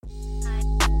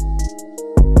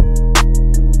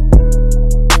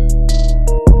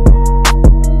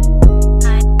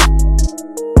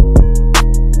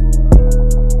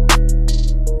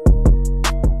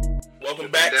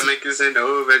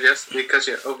over just because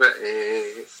you're over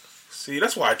it. See,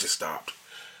 that's why I just stopped.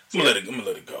 I'm gonna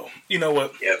let it go. You know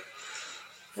what? Yep.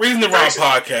 Reason to Rhyme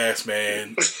podcast,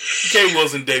 man. K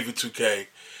Wills and David 2K.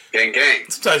 Gang.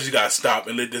 Sometimes you gotta stop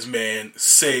and let this man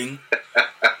sing.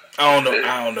 I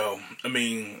don't know. I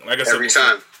mean, like I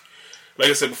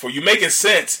said before, you making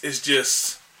sense. It's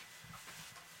just,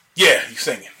 yeah, you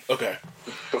singing. Okay.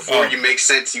 Before you make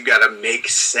sense, you gotta make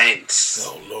sense.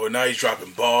 Oh Lord, now he's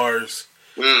dropping bars.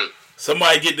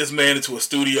 Somebody get this man into a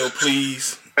studio,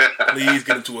 please. Please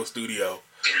get into a studio.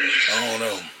 I don't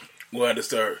know. We'll have to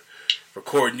start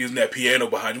recording using that piano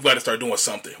behind you. We got to start doing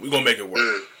something. We're gonna make it work.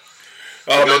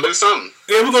 We're gonna do something.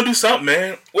 Yeah, we're gonna do something,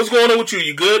 man. What's going on with you?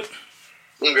 You good?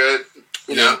 I'm good.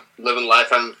 You know, living life,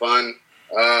 having fun.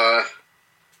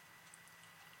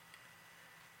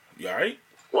 You alright?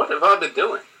 What have I been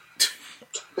doing?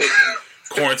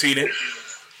 Quarantining.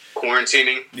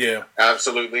 Yeah.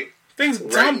 Absolutely.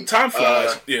 Time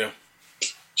flies. Yeah.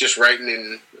 Just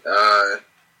writing and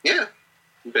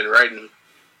been writing.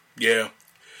 Yeah.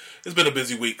 It's been a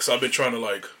busy week, so I've been trying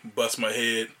to bust my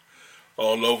head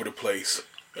all over the place.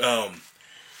 And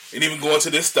even going to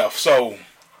this stuff. So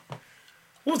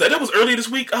what was that? That was earlier this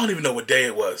week? I don't even know what day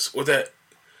it was. Was that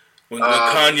when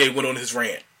Kanye went on his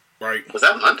rant, right? Was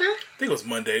that Monday? I think it was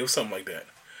Monday. It was something like that.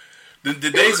 The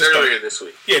days was earlier this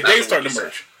week. Yeah, days starting to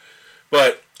merge.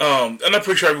 But I'm not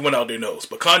pretty sure everyone out there knows.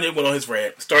 But Kanye went on his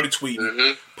rant, started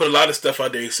tweeting, put a lot of stuff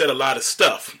out there. He said a lot of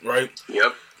stuff, right?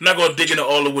 Yep. I'm not going to dig into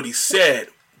all of what he said.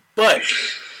 But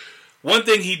one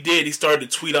thing he did, he started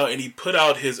to tweet out and he put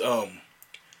out his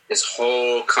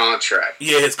whole contract.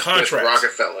 Yeah, his contract. With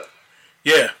Rockefeller.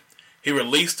 Yeah. He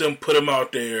released them, put them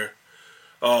out there,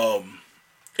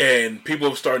 and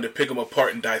people were starting to pick them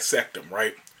apart and dissect them,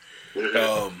 right?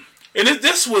 And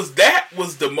that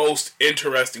was the most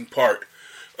interesting part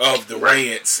of the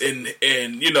rants, and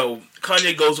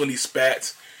Kanye goes on these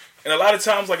spats, and a lot of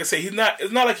times, like I say, it's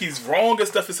not like he's wrong and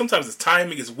stuff. Sometimes his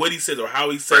timing is what he says or how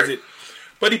he says it.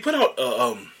 But he put out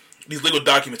these legal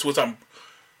documents, which I'm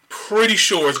pretty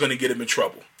sure is going to get him in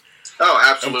trouble. Oh,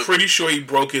 absolutely. I'm pretty sure he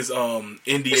broke his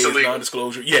NDAs,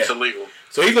 non-disclosure. Yeah, it's illegal.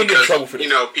 So he's going to get in trouble for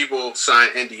this. People sign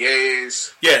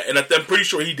NDAs. Yeah, and I'm pretty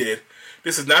sure he did.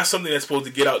 This is not something that's supposed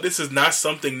to get out. This is not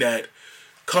something that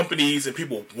companies and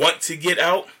people want to get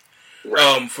out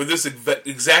for this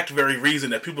exact very reason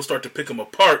that people start to pick them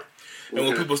apart. And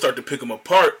when people start to pick them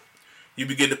apart, you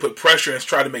begin to put pressure and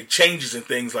try to make changes and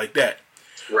things like that.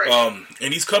 Right.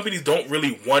 And these companies don't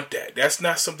really want that. That's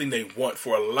not something they want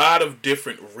for a lot of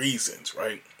different reasons,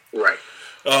 right? Right.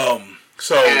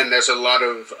 So and there's a lot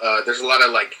of I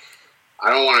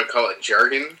don't want to call it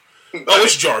jargon.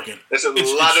 It's jargon. There's a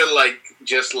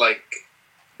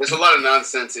lot of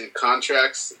nonsense in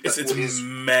contracts. It's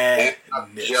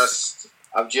madness.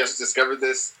 I've just discovered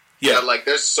this. Yeah.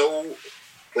 There's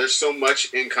so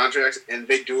much in contracts, and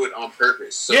they do it on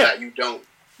purpose so that you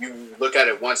look at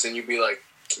it once and you be like,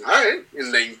 all right,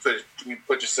 and then you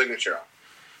put your signature on.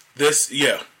 That's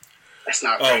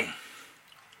not right.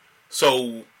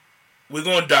 So we're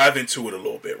gonna dive into it a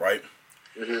little bit, right?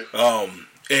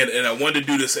 And I wanted to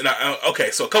do this,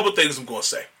 so a couple of things I'm going to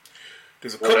say.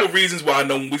 There's a couple of reasons why I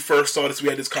know when we first saw this, we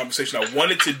had this conversation. I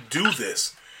wanted to do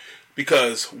this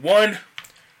because, one,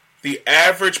 the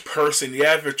average person, the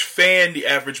average fan, the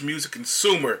average music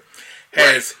consumer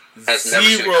has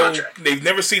zero, they've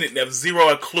never seen it, they have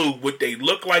zero clue what they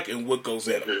look like and what goes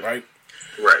in them, right?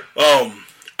 Right.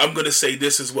 I'm going to say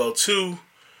this as well, too,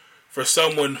 for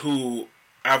someone who,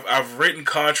 I've written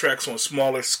contracts on a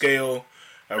smaller scale.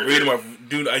 I read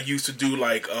them. I used to do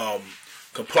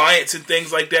compliance and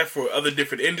things like that for other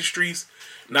different industries,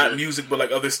 not music,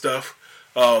 but other stuff.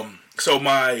 So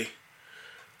my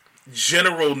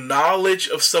general knowledge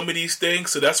of some of these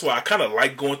things. So that's why I kind of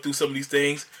like going through some of these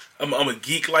things. I'm a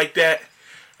geek like that.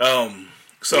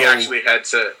 So we actually I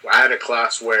had a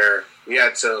class where we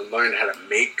had to learn how to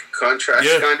make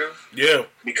contracts, kind of. Yeah.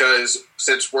 Because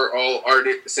since we're all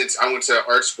since I went to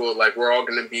art school, we're all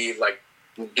going to be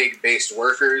gig-based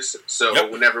workers, so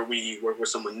whenever we work with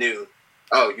someone new,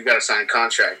 you got to sign a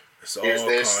contract. There's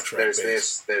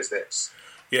this.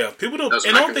 Yeah, people don't,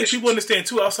 and I don't think people understand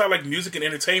too. Outside music and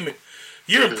entertainment,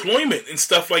 your employment and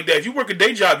stuff like that. If you work a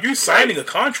day job, you're signing a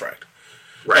contract.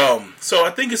 Right. So I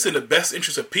think it's in the best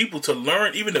interest of people to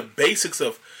learn even the basics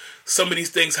of some of these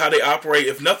things, how they operate.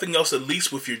 If nothing else, at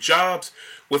least with your jobs,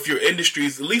 with your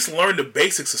industries, at least learn the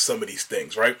basics of some of these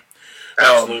things, right?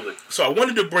 Absolutely. So I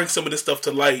wanted to bring some of this stuff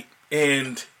to light,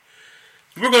 and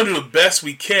we're going to do the best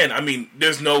we can. I mean,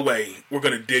 there's no way we're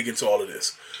going to dig into all of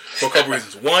this for a couple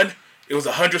reasons. One, it was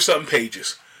 100-something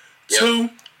pages. Yep. Two,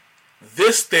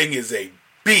 this thing is a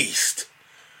beast.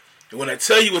 And when I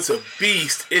tell you it's a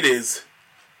beast, it is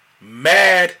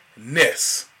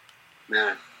madness.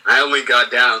 Man, I only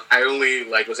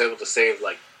was able to save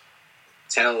like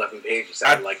 10, 11 pages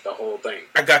out of like the whole thing.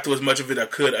 I got through as much of it I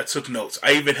could. I took notes.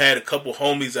 I even had a couple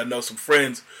homies I know, some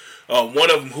friends.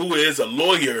 One of them who is a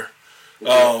lawyer,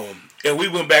 and we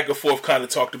went back and forth, kind of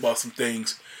talked about some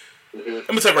things. Mm-hmm. Let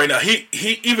me tell you right now,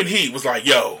 he was like,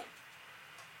 "Yo,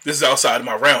 this is outside of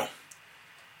my realm,"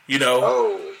 you know.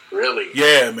 Oh, really?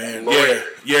 Yeah, man.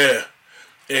 Yeah.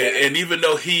 And even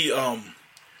though he,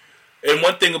 and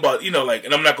one thing about, you know, like,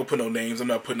 and I'm not gonna put no names, I'm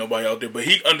not putting nobody out there, but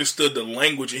he understood the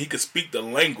language and he could speak the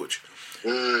language.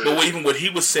 But even what he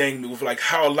was saying with like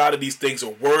how a lot of these things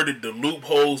are worded, the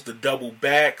loopholes, the double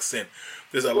backs, and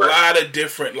there's a lot of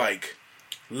different like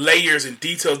layers and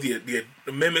details, the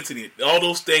amendments and all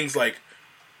those things. Like,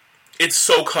 it's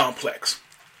so complex.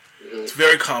 It's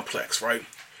very complex, right?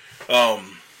 So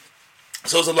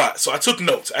it's a lot. So I took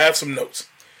notes. I have some notes.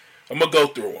 I'm gonna go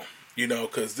through them, you know,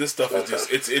 because this stuff is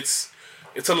just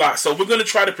it's a lot. So we're gonna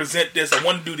try to present this. I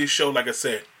want to do this show, like I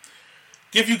said,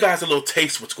 give you guys a little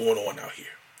taste of what's going on out here.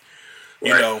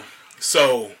 You know,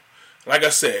 so like I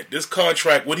said, this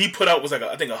contract, what he put out was like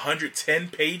I think 110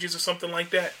 pages or something like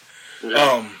that.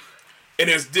 And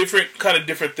there's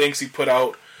different things he put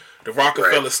out, the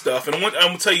Rockefeller stuff, and I'm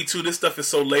gonna tell you too, this stuff is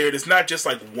so layered. It's not just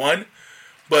like one,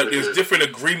 but there's different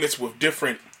agreements with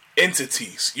different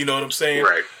entities. You know what I'm saying?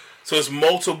 Right. So it's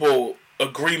multiple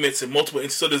agreements and multiple.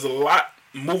 So there's a lot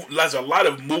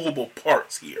of movable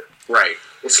parts here. Right.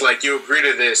 It's like you agree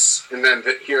to this, and then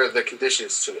here are the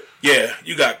conditions to it. Yeah,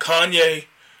 you got Kanye,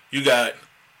 you got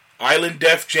Island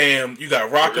Def Jam, you got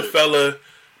Rockefeller,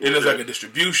 then there's like a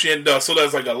distribution. So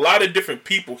there's like a lot of different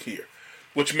people here,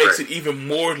 which makes it even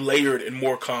more layered and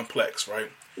more complex, right?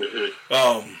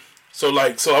 So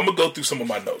I'm gonna go through some of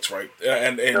my notes, right?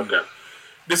 And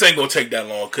this ain't gonna take that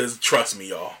long, cause trust me,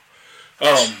 y'all.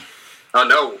 Oh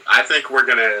no, I think we're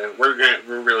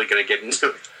really gonna get into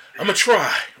it. I'm gonna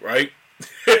try, right?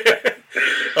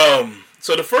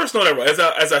 So the first note I wrote,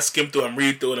 as I skim through, I'm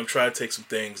reading through it, I'm trying to take some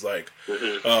things like,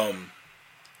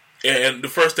 and the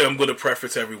first thing I'm going to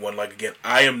preface everyone, like again,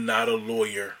 I am not a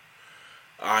lawyer,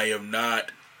 I am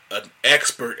not an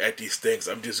expert at these things.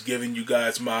 I'm just giving you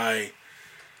guys my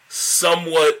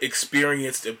somewhat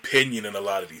experienced opinion in a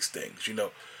lot of these things. You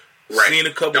know, seen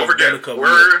a couple. Don't forget,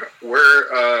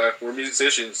 we're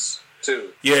musicians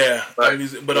too. Yeah,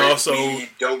 but also we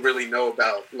don't really know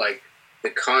about like the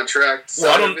contract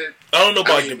side of it. I don't know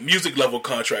about the music level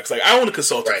contracts. Like, I own a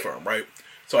consulting firm, right?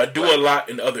 So I do a lot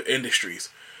in other industries.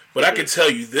 But I can tell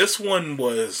you, this one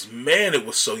was, man, it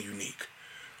was so unique.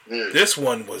 This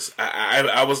one was,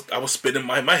 I was spinning,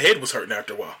 my head was hurting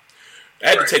after a while. I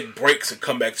had to take breaks and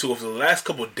come back to it. For the last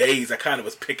couple of days, I kind of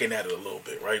was picking at it a little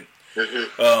bit, right?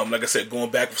 Like I said, going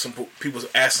back with some people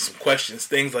asking some questions,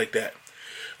 things like that.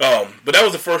 But that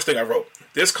was the first thing I wrote.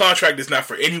 This contract is not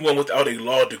for anyone without a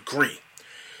law degree.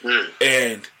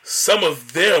 And some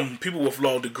of them, people with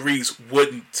law degrees,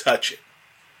 wouldn't touch it.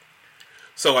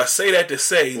 So I say that to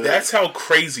say that's how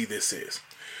crazy this is.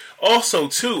 Also,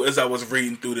 too, as I was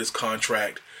reading through this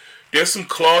contract, there's some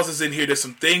clauses in here, there's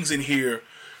some things in here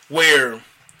where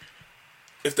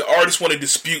if the artist want to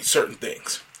dispute certain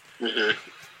things,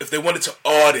 if they wanted to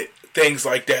audit things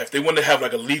like that, if they wanted to have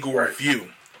like a legal review,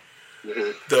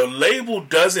 the label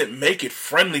doesn't make it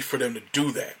friendly for them to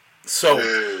do that. So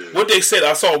what they said,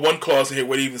 I saw one clause in here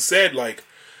where they even said like,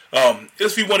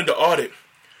 if you wanted to audit,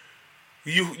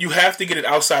 you have to get an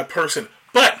outside person,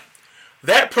 but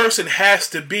that person has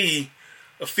to be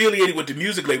affiliated with the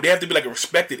music label. They have to be like a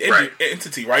respected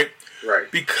entity, right?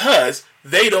 Right. Because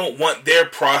they don't want their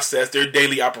process, their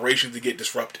daily operations to get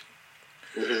disrupted.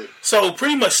 So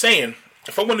pretty much saying,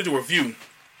 if I want to do a review,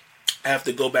 I have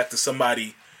to go back to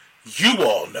somebody you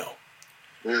all know.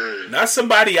 Not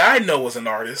somebody I know as an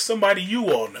artist, somebody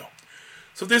you all know.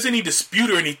 So if there's any dispute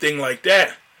or anything like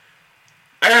that,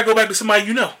 I gotta go back to somebody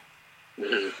you know.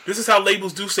 This is how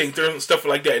labels do things, stuff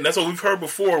like that. And that's what we've heard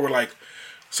before, where like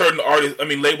certain artists,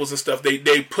 labels and stuff,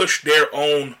 they push their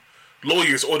own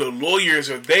lawyers, or the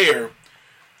lawyers are there,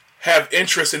 have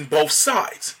interest in both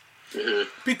sides.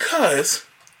 Because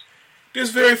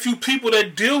there's very few people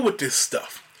that deal with this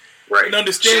stuff. Right. And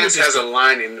understand Chance has a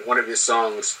line in one of his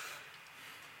songs,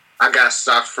 I got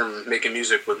stopped from making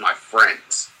music with my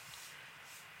friends.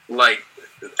 Like,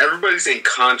 everybody's in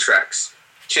contracts.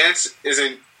 Chance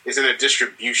isn't a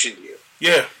distribution deal.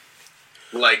 Yeah.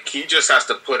 Like, he just has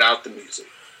to put out the music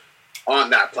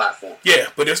on that platform. Yeah,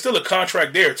 but there's still a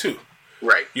contract there, too.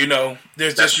 Right. You know,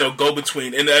 there's just no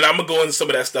go-between. And I'm going to go into some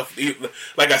of that stuff.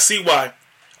 Like, I see why.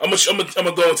 I'm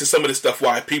gonna go into some of the stuff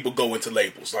why people go into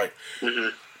labels. Like,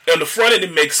 and on the front end,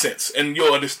 it makes sense, and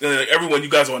you'll understand. Everyone, you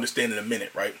guys will understand in a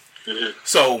minute, right? Mm-hmm.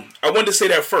 So I wanted to say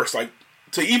that first, like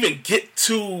to even get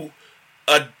to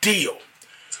a deal,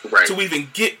 right. To even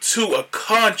get to a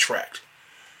contract,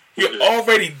 you're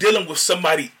already dealing with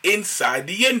somebody inside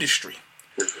the industry,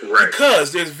 right?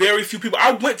 Because there's very few people.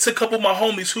 I went to a couple of my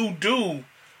homies who do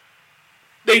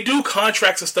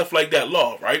contracts and stuff like that,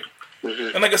 law, right?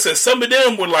 Mm-hmm. And like I said, some of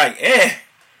them were like,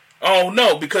 oh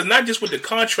no, because not just with the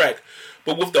contract,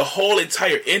 but with the whole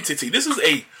entire entity. This is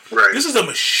a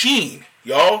machine,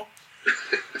 y'all.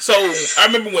 So I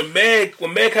remember when Meg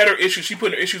had her issues, she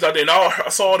put her issues out there, and I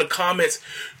saw all the comments.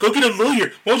 Go get a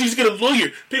lawyer. Why don't you just get a lawyer?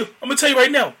 People, I'm gonna tell you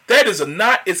right now, that is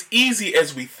not as easy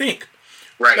as we think.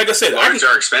 Right. Like I said, lawyers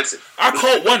are expensive. I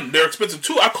called one; they're expensive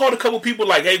too. I called a couple people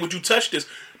like, "Hey, would you touch this?"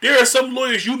 There are some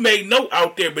lawyers you may know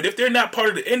out there, but if they're not part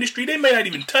of the industry, they may not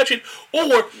even touch it,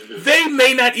 or they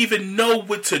may not even know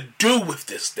what to do with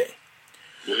this thing.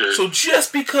 Mm-hmm. So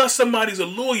just because somebody's a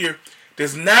lawyer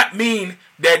does not mean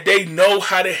that they know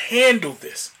how to handle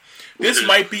this. This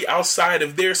might be outside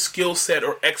of their skill set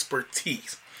or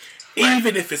expertise,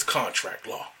 even if it's contract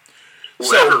law.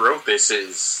 Whoever wrote this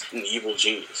is an evil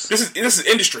genius. This is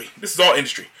industry. This is all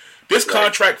industry. This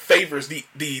contract favors the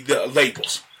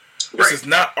labels. This is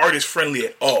not artist friendly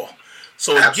at all.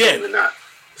 So Absolutely not.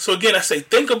 So again, I say,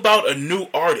 think about a new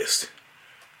artist.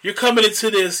 You're coming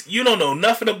into this, you don't know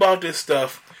nothing about this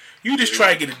stuff. You just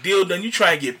try and get a deal done. You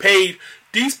try and get paid.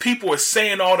 These people are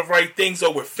saying all the right things.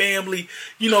 Oh, we're family.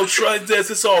 Trust us.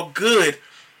 It's all good.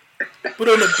 But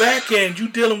on the back end, you're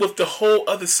dealing with the whole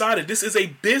other side of this. Is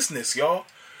a business, y'all.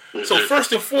 So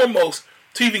first and foremost,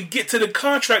 to even get to the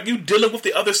contract, you're dealing with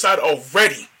the other side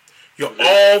already. You're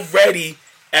already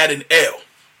at an L.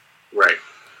 Right.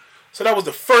 So that was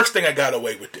the first thing I got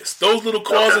away with this. Those little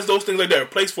clauses, those things like that are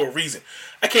placed for a reason.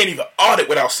 I can't even audit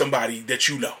without somebody that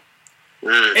you know.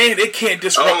 And it can't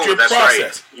disrupt your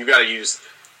process. Right. You got to use...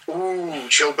 Ooh,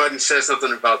 Joe Budden says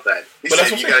something about that. He said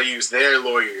you got to use their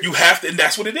lawyers. You have to, and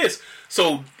that's what it is.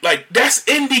 So, that's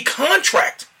in the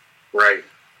contract. Right.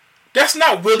 That's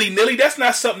not willy-nilly. That's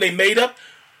not something they made up.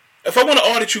 If I want to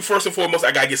audit you, first and foremost,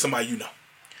 I got to get somebody you know.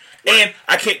 Right. And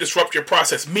I can't disrupt your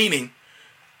process, meaning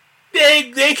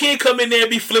they can't come in there and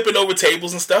be flipping over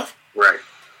tables and stuff. Right.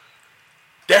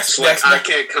 That's I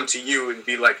can't come to you and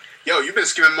be like, yo, you've been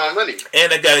skimming my money.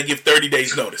 And I got to give 30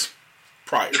 days notice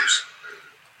prior.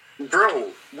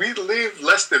 Bro, we live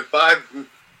less than 5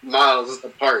 miles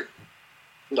apart.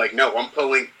 Like, no, I'm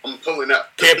pulling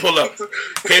up. Can't pull up.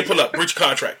 Can't pull up. Breach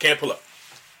contract. Can't pull up.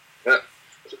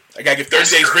 I gotta give 30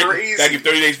 days written. Gotta give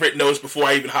 30 days written notice before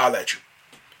I even holler at you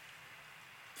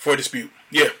for a dispute.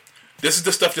 Yeah, this is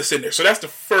the stuff that's in there. So that's the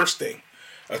first thing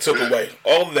I took away.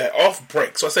 All of that off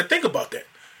break. So I said, think about that.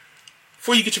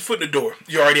 Before you get your foot in the door,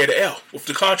 you're already at an L with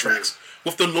the contracts,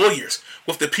 with the lawyers,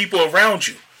 with the people around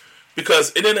you.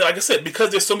 Because, and then, like I said,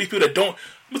 because there's so many people that don't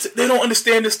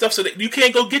understand this stuff, so that you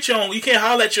can't go get your own. You can't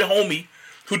holler at your homie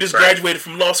who just graduated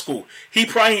from law school. He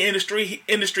probably in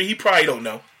industry. He probably don't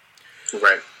know.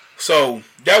 Right. So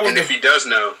that was. And if he does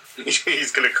know,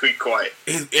 he's gonna keep quiet.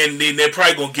 And then they're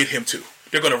probably gonna get him too.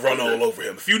 They're gonna run all over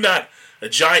him. If you're not a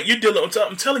giant, you're dealing.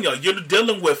 I'm telling y'all, you're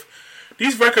dealing with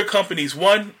these record companies.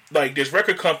 One, like there's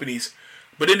record companies,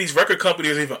 but then these record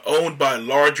companies are even owned by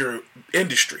larger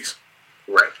industries.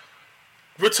 Right.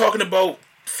 We're talking about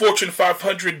Fortune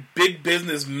 500, big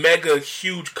business, mega,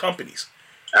 huge companies.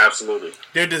 Absolutely.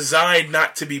 They're designed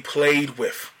not to be played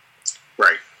with.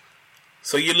 Right.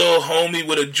 So your little homie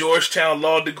with a Georgetown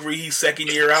law degree, he's second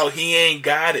year out, he ain't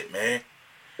got it, man.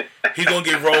 He's going to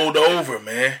get rolled over,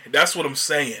 man. That's what I'm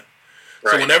saying.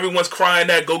 Right. So when everyone's crying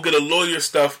that, go get a lawyer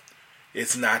stuff,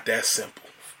 it's not that simple.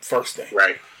 First thing.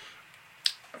 Right.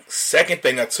 Second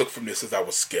thing I took from this is I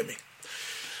was skimming.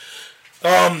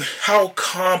 How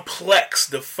complex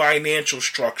the financial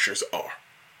structures are.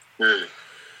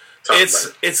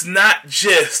 It's not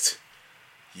just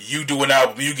you do an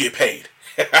album, you get paid.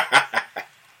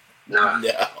 Nah.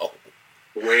 No.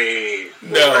 Way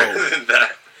no. than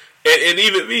that. And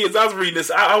even me, as I was reading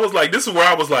this, I was like, this is where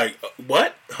I was like,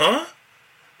 what? Huh?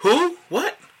 Who?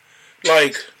 What?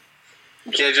 Like,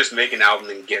 you can't just make an album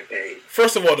and get paid.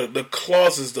 First of all, the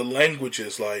clauses, the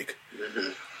languages, like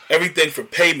everything from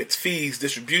payments, fees,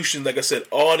 distribution, like I said,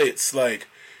 audits, like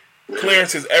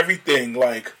clearances, everything.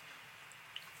 Like,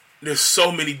 there's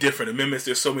so many different amendments.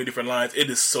 There's so many different lines. It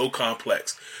is so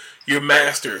complex. Your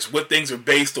masters, what things are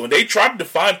based on. They try to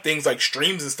define things like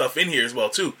streams and stuff in here as well,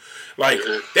 too. Like,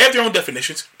 they have their own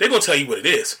definitions. They're going to tell you what it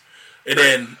is. And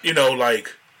then,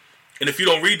 and if you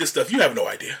don't read this stuff, you have no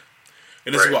idea.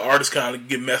 And this is why artists kind of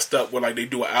get messed up when, like, they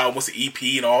do an album, what's the EP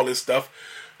and all this stuff.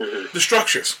 The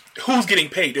structures. Who's getting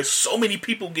paid? There's so many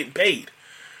people getting paid.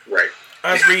 Right.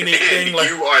 I was reading anything like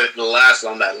you are the last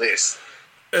on that list.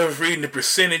 I was reading the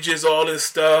percentages, all this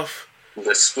stuff.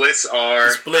 The splits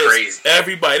are crazy.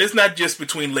 Everybody. It's not just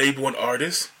between label and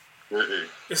artist.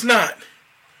 It's not.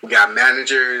 We got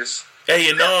managers.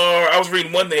 A&R. I was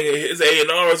reading one thing. His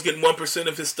A&R is getting 1%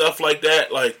 of his stuff like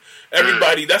that. Like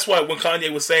everybody. That's why when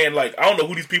Kanye was saying like, I don't know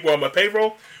who these people are on my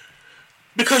payroll,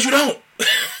 because you don't.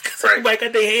 Because everybody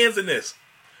got their hands in this.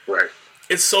 Right.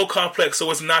 It's so complex, so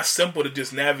it's not simple to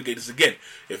just navigate this. Again,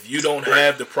 if you don't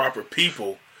have the proper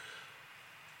people,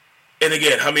 and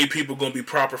again, how many people are going to be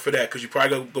proper for that? Because you probably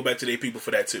going to go back to their people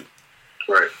for that too.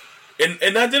 Right. And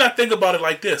then I think about it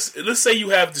like this. Let's say you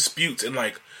have disputes and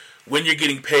like when you're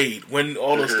getting paid, when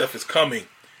all this stuff is coming,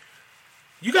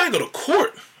 you got to go to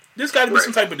court. There's got to be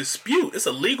some type of dispute. It's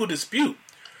a legal dispute.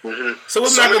 So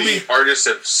it's not going to be. Artists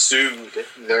have sued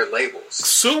their labels.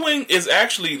 Suing is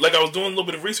actually, like I was doing a little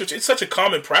bit of research. It's such a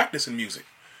common practice in music.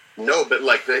 No, but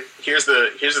like here's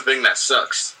the thing that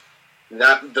sucks.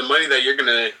 That the money that you're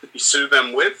gonna sue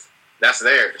them with, that's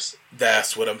theirs.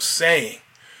 That's what I'm saying.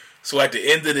 So at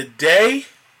the end of the day,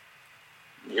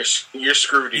 you're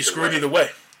screwed. You're screwed either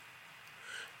way.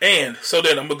 And so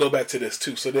then I'm gonna go back to this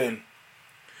too.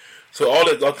 So all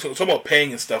that, talking about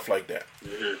paying and stuff like that.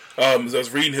 As I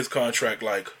was reading his contract,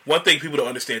 like one thing people don't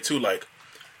understand too, like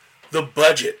the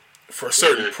budget for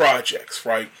certain projects,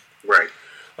 right? Right.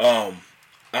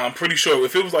 I'm pretty sure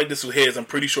if it was like this with his, I'm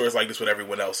pretty sure it's like this with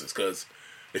everyone else's. Because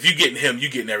if you getting him, you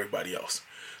getting everybody else.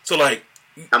 So like,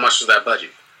 how much was that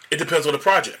budget? It depends on the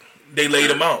project. They laid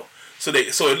them out. So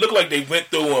it looked like they went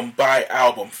through them by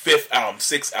album, 5th album,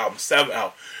 6th album, 7th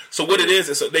album. So what it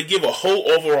is so they give a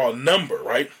whole overall number,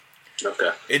 right?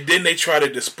 Okay. And then they try to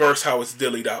disperse how it's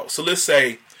dillied out. So let's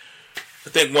say, I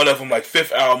think one of them, like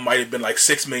 5th album, might have been like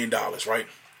 $6 million, right?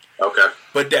 Okay.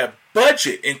 But that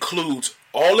budget includes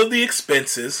all of the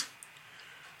expenses,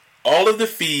 all of the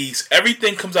fees,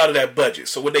 everything comes out of that budget.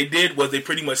 So what they did was they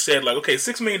pretty much said like, okay,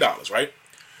 $6 million, right?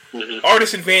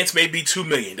 Artist advance may be $2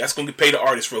 million. That's going to pay the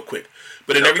artist real quick.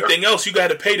 But then everything else, you got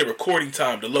to pay the recording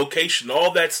time, the location, all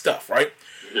that stuff, right?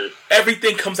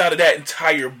 Everything comes out of that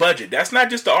entire budget. That's not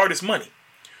just the artist's money.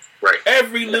 Right.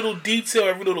 Every little detail,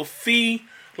 every little fee.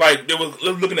 Like, they were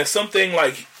looking at something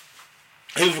like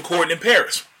he was recording in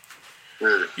Paris.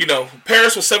 You know,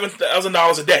 Paris was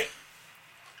 $7,000 a day.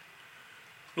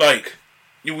 Like,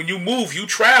 when you move, you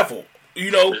travel.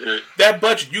 You know, that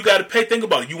budget, you got to pay. Think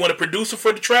about it. You want a producer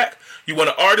for the track? You want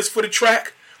an artist for the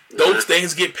track? Those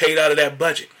things get paid out of that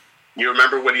budget. You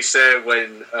remember what he said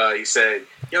when he said,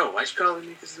 "Yo, why'd you call the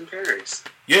niggas in Paris?"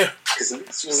 Yeah, because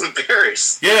this was in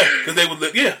Paris. Yeah, because they would.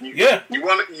 Yeah. You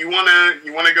want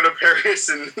to go to Paris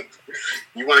and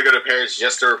you want to go to Paris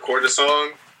just to record a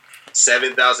song?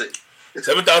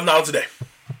 $7,000 a day.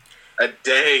 A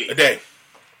day.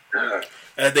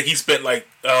 And I think he spent like,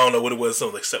 I don't know what it was,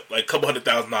 something like a couple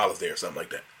 $100,000 there or something like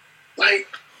that. Like,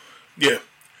 yeah.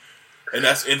 And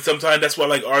sometimes that's why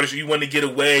like artists, you want to get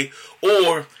away,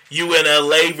 or you in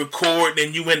LA recording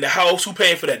and you in the house. Who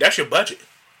paying for that? That's your budget.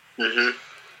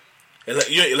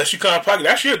 Unless you come out of pocket,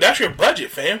 that's your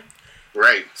budget, fam.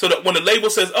 Right. So that when the label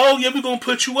says, "Oh yeah, we're gonna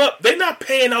put you up," they're not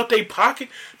paying out their pocket.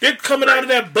 They're coming out of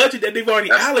that budget that they've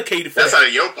already allocated for. That's out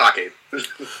of your pocket.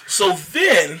 So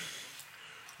then,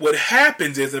 what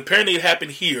happens is, and apparently it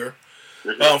happened here,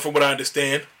 from what I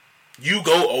understand, you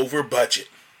go over budget.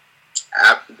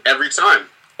 Every time.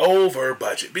 Over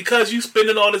budget. Because you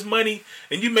spending all this money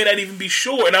and you may not even be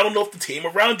sure. And I don't know if the team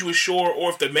around you is sure, or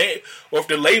if the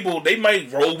label, they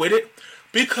might roll with it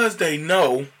because they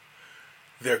know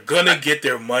they're gonna get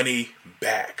their money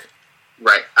back.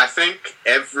 Right. I think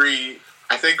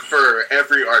for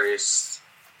every artist,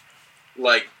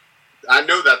 like, I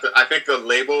know that I think the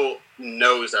label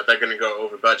knows that they're gonna go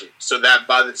over budget. So that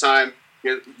by the time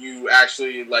you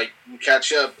actually, like, you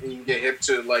catch up and you get hip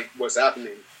to, like, what's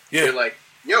happening. Yeah. You're like,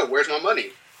 yo, where's my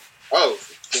money? Oh,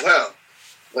 well,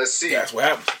 let's see. That's what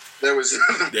happened. There was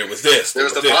this. There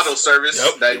was the bottle service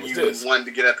that you wanted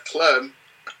to get at the club.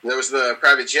 There was the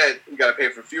private jet. You got to pay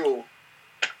for fuel.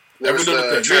 There was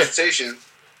the transportation.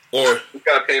 Or you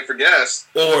got to pay for gas.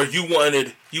 Or you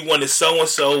wanted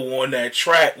so-and-so on that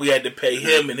track. We had to pay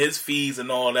him and his fees and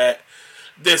all that.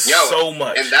 There's so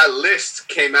much. And that list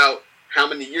came out how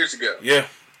many years ago? Yeah.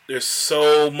 There's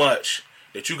so much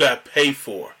that you got to pay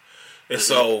for. And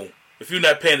so, if you're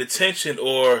not paying attention,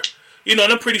 or, you know,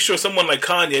 and I'm pretty sure someone like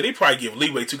Kanye, they probably give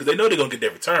leeway to, because they know they're going to get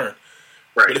their return.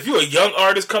 Right. But if you're a young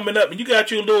artist coming up and you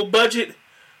got your little budget,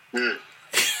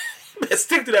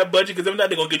 stick to that budget, because if not,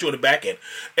 they're going to get you on the back end.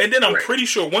 And then I'm pretty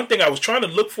sure, one thing I was trying to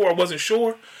look for, I wasn't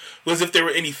sure, was if there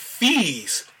were any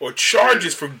fees or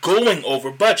charges for going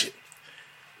over budget.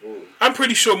 I'm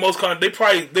pretty sure most they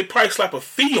probably slap a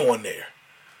fee on there.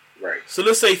 Right. So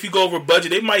let's say if you go over budget,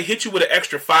 they might hit you with an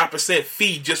extra 5%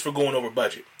 fee just for going over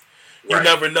budget. You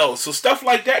never know. So stuff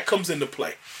like that comes into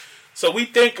play. So we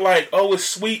think like, oh, it's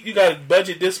sweet. You got a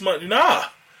budget this month. Nah.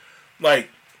 Like,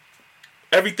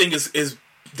 everything is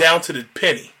down to the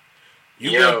penny.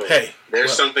 You gonna pay.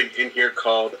 There's something in here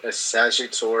called a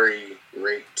statutory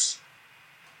rate.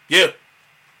 Yeah.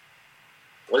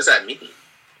 What does that mean?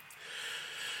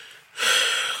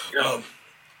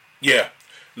 Yeah.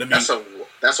 That's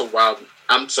a wild.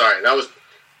 I'm sorry.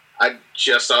 I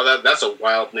just saw that. That's a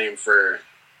wild name for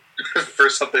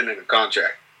something in a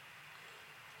contract.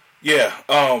 Yeah.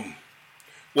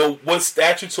 Well, what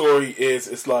statutory is?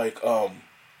 It's like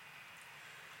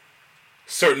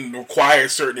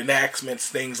requires certain enactments,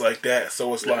 things like that.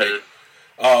 So it's like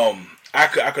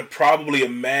I could probably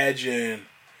imagine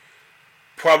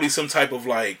some type of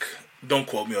like. Don't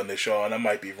quote me on this, y'all, and I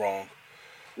might be wrong.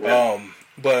 Yeah.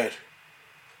 But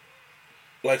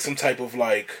like some type of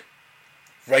like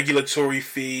regulatory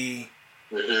fee,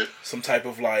 some type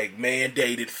of like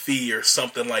mandated fee or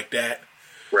something like that.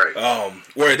 Right.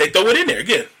 Where they throw it in there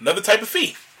again, another type of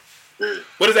fee.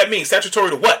 What does that mean?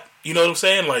 Statutory to what? You know what I'm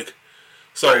saying? Like,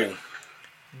 so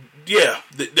yeah,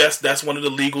 that's one of the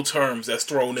legal terms that's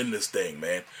thrown in this thing,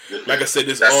 man. Like I said,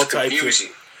 there's all types of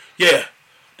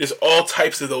there's all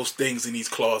types of those things in these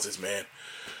clauses, man.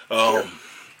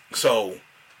 So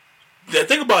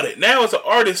think about it. Now, as an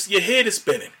artist, your head is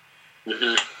spinning.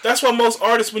 That's why most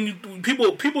artists,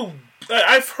 people,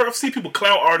 I've seen people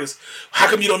clown artists. How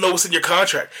come you don't know what's in your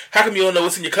contract? How come you don't know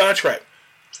what's in your contract?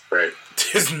 Right.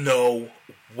 There's no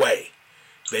way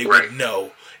they would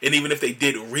know. And even if they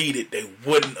did read it, they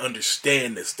wouldn't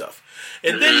understand this stuff.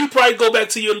 And then you probably go back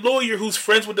to your lawyer who's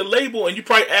friends with the label, and you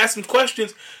probably ask him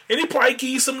questions, and he probably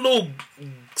give you some little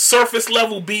surface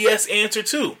level BS answer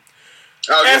too.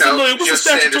 Ask the lawyer, what's the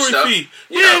statutory fee?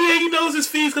 Yeah, he knows his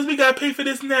fees because we got to pay for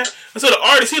this and that. And so the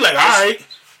artist, he like, all right.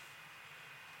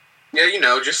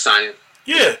 Yeah, just sign it.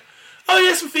 Yeah. Oh,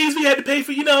 yeah, some fees we had to pay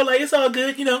for, like, it's all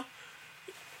good,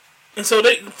 And so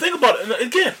they think about it. And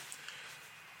again,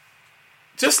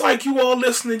 just like you all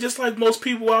listening, just like most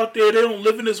people out there, they don't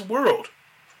live in this world.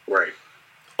 Right.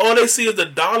 All they see is the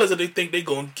dollars that they think they're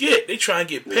going to get. They try and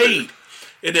get paid.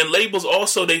 And then labels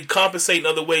also, they compensate in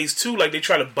other ways too. Like they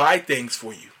try to buy things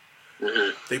for you.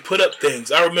 They put up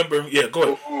things. I remember, go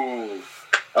ahead. Ooh.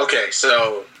 Okay,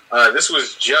 so this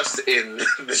was just in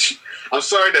I'm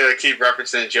sorry to keep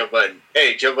referencing Joe Budden.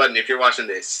 Hey, Joe Budden, if you're watching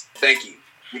this, thank you.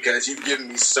 Because you've given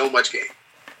me so much game.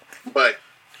 But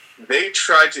they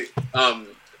tried to,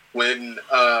 when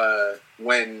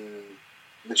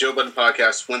the Joe Budden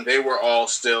podcast, when they were all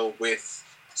still with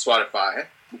Spotify,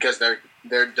 because they're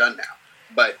done now.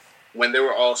 But when they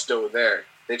were all still there,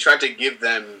 they tried to give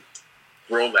them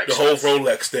Rolex. The whole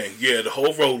Rolex thing. Yeah, the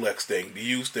whole Rolex thing. The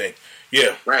used thing.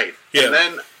 Yeah. Right. Yeah. And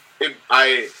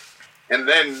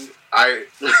then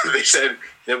they said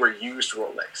they were used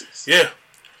Rolexes. Yeah.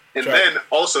 And then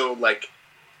also, like,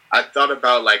 I thought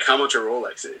about, like, how much a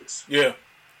Rolex is. Yeah.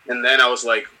 And then I was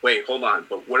like, wait, hold on.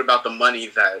 But what about the money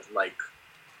that, like,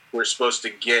 we're supposed to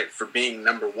get for being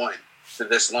number one for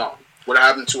this long? What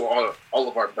happened to all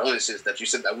of our bonuses that you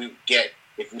said that we would get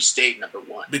if we stayed number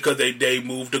one? Because they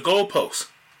moved the goalposts.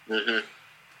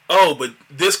 Oh, but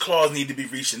this clause need to be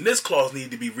reached and this clause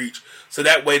need to be reached. So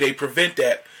that way they prevent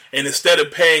that. And instead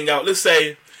of paying out, let's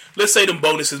say them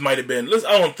bonuses might have been,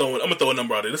 I'm going to throw a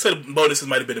number out there. Let's say the bonuses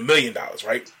might have been $1 million,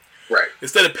 right? Right.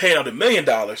 Instead of paying out $1 million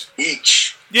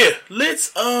each. Yeah, let's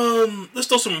throw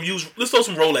some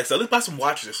Rolex out. Let's buy some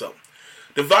watches or something.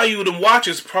 The value of them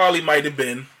watches probably might have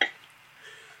been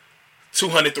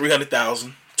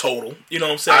 $200,000-$300,000 total. You know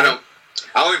what I'm saying?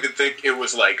 I don't even think it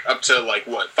was like up to like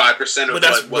what 5%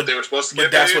 of what they were supposed to get.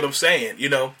 But that's what I'm saying.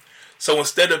 So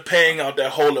instead of paying out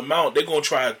that whole amount, they're gonna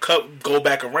try to go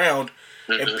back around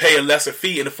and pay a lesser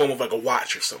fee in the form of like a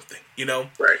watch or something.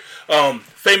 Right.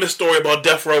 Famous story about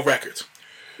Death Row Records.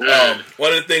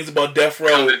 One of the things about Death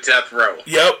Row. Death Row.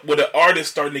 Yep. What the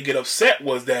artist starting to get upset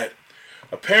was that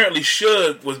apparently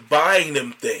Suge was buying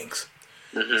them things.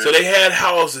 So they had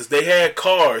houses, they had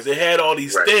cars, they had all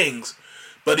these things,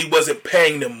 but he wasn't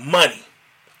paying them money.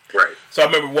 Right. So I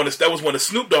remember that was one of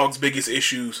Snoop Dogg's biggest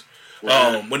issues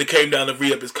when it came down to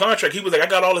re-up his contract. He was like, I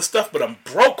got all this stuff, but I'm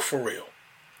broke for real.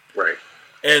 Right.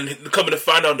 And coming to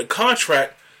find out in the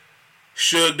contract,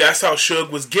 that's how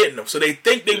Suge was getting them. So they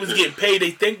think they was getting paid,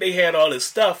 they think they had all this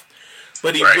stuff,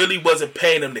 but he really wasn't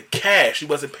paying them the cash. He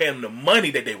wasn't paying them the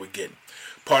money that they were getting.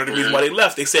 Part of the reason why they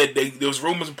left, they said there was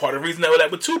rumors. Part of the reason they were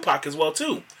left with Tupac as well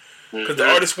too, because the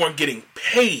artists weren't getting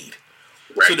paid.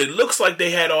 Right. So it looks like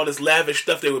they had all this lavish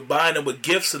stuff. They were buying them with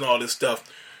gifts and all this stuff.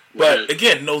 But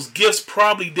again, those gifts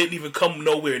probably didn't even come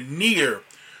nowhere near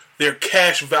their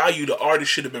cash value the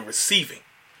artist should have been receiving.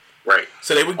 Right.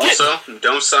 So they were getting. Also,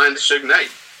 don't sign to Suge Knight.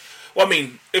 Well, I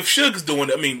mean, if Suge's doing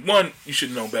it, I mean, one, you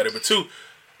should know better. But two,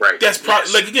 right. That's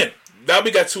probably, like, again, now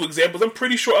we got two examples. I'm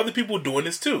pretty sure other people are doing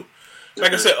this too.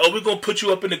 Like I said, oh, we're going to put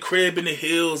you up in the crib in the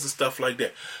hills and stuff like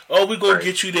that. Oh, we're going to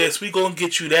get you this. We're going to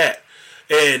get you that.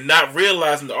 And not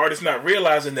realizing, the artist not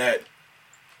realizing that,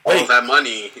 all of that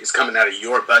money is coming out of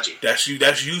your budget. That's you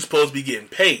supposed to be getting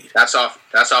paid. That's off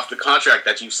the contract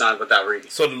that you signed without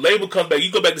reading. So the label comes back.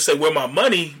 You go back to say, where my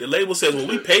money? The label says, well,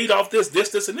 we paid off this,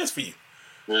 and this for you.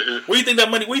 Where do you think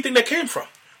that money, where do you think that came from?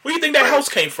 Where do you think that house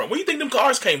came from? Where do you think them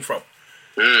cars came from?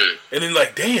 And then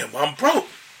like, damn, I'm broke.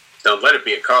 Don't let it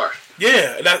be a car.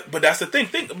 Yeah, but that's the thing.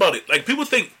 Think about it. Like, people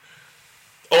think,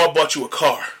 oh, I bought you a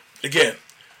car. Again,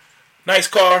 nice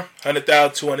car,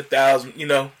 100,000, 200,000, you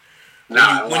know.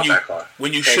 I want that car.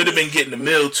 When you should have been getting $1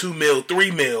 mil, $2 mil,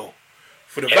 $3 mil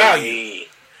for the value.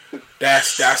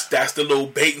 That's the little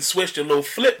bait and switch, the little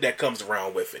flip that comes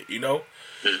around with it, you know?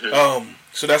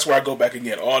 So that's where I go back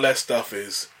again. All that stuff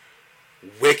is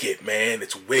wicked, man.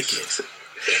 It's wicked.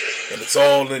 And it's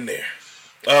all in there.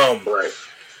 Right.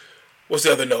 What's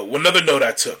the other note? Well, another note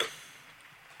I took.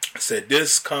 I said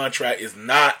this contract is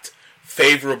not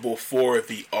favorable for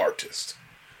the artist.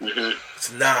 It's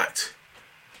not.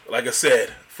 Like I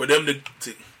said, for them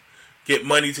to get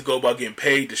money to go about getting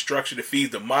paid, the structure, the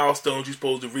fees, the milestones you're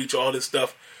supposed to reach, all this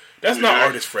stuff, that's not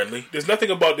artist friendly. There's nothing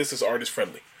about this that's artist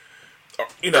friendly.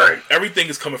 You know, everything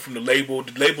is coming from the label.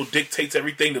 The label dictates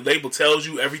everything. The label tells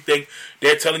you everything.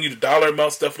 They're telling you the dollar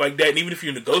amount, stuff like that. And even if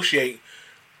you negotiate,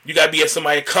 you got to be at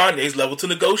somebody at Kanye's level to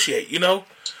negotiate, you know?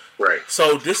 Right.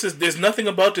 So there's nothing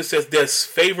about this that's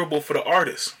favorable for the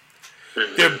artist.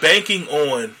 They're banking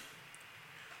on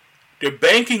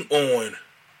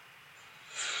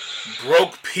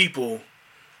broke people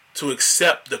to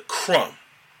accept the crumb.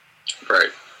 Right.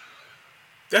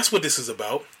 That's what this is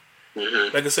about.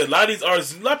 Like I said, a lot of these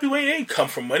artists, a lot of people ain't come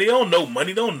from money. They don't know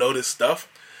money. They don't know this stuff.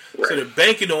 Right. So they're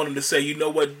banking on them to say, you know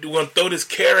what, we're going to throw this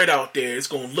carrot out there. It's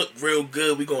going to look real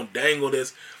good. We're going to dangle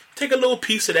this. Take a little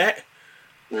piece of that.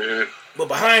 But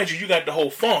behind you, you got the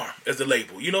whole farm as the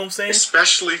label. You know what I'm saying?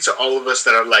 Especially to all of us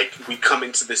that are like, we come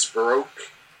into this broke.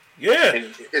 Yeah.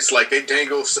 And it's like they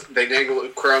dangle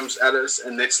crumbs at us,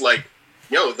 and it's like,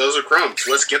 yo, those are crumbs.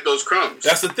 Let's get those crumbs.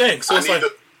 That's the thing. So it's like,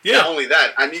 not only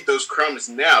that, I need those crumbs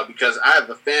now because I have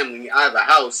a family, I have a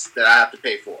house that I have to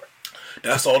pay for.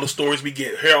 That's all the stories we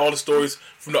get. Hear all the stories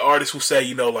from the artists who say,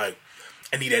 you know, like,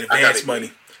 I need that advance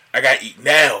money. I gotta eat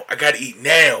now. I gotta eat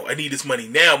now. I need this money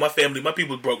now. My family, my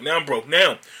people broke now. I'm broke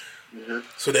now.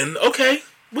 So then, okay,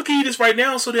 we can eat this right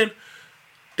now. So then,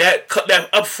 that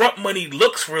upfront money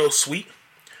looks real sweet,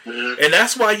 and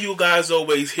that's why you guys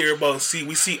always hear about.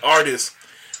 We see artists.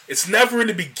 It's never in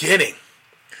the beginning,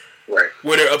 right,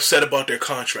 where they're upset about their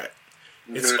contract.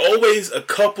 It's always a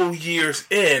couple years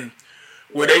in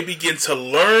where they begin to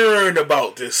learn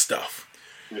about this stuff.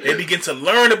 They begin to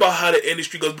learn about how the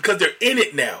industry goes because they're in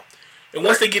it now. And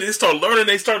once they start learning,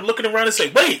 they start looking around and say,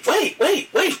 wait,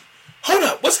 hold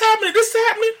up, what's happening? This is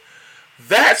happening?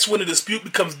 That's when the dispute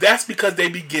becomes, that's because they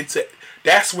begin to,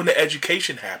 that's when the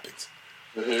education happens.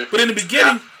 But in the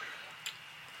beginning...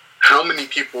 How many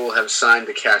people have signed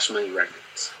the Cash Money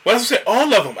records? Well, that's what I'm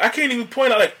saying, all of them. I can't even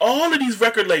point out, like, all of these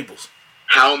record labels.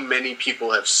 How many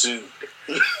people have sued?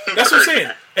 That's what I'm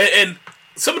saying. And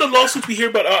some of the lawsuits we hear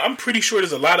about, I'm pretty sure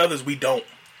there's a lot of others we don't.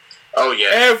 Oh, yeah.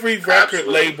 Every record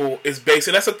label is based,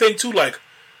 and that's the thing, too, like,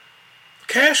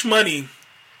 Cash Money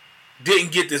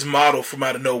didn't get this model from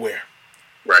out of nowhere.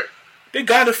 Right. They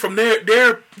got it from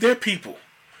their people.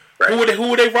 Right. Who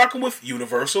were they rocking with?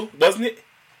 Universal, wasn't it?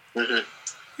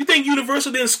 You think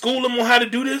Universal didn't school them on how to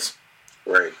do this?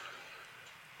 Right.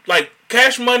 Like,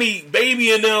 Cash Money,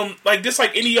 Baby, and them, like, just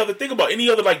like any other, think about any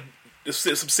other, like,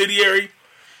 subsidiary.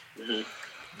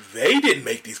 They didn't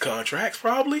make these contracts,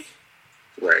 probably.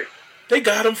 Right. They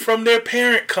got them from their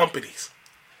parent companies.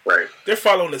 Right. They're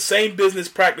following the same business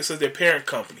practices as their parent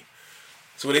company.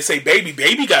 So when they say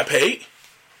Baby got paid.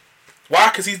 Why?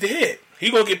 Because he's the head.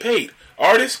 He gonna get paid.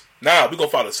 Artists, nah, we gonna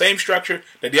follow the same structure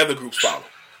that the other groups follow.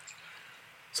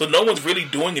 So no one's really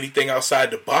doing anything outside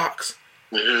the box.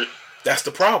 That's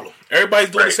the problem. Everybody's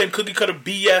doing the same cookie cutter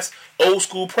BS old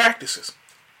school practices.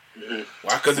 Why?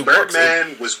 Because it works.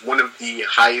 Birdman was one of the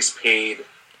highest paid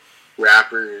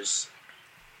rappers.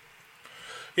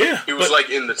 Yeah, he was like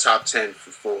in the top 10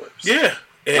 for Forbes. Yeah.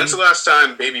 When's the last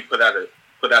time Baby put out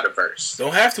a verse?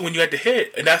 Don't have to when you at the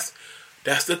head, and that's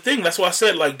That's the thing. That's why I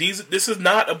said, like, this is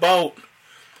not about...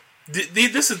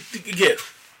 This is, again,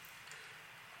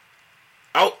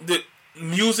 out the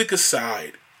music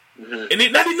aside,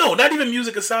 and not even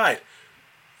music aside.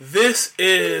 This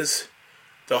is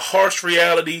the harsh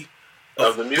reality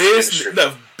of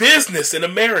business in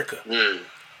America.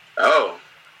 Oh,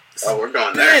 we're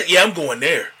going there. Yeah, I'm going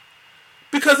there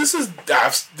because this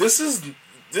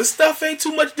stuff ain't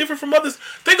too much different from others.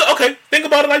 Think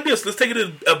about it like this. Let's take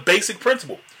it a basic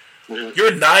principle. You're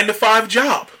a 9-to-5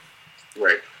 job,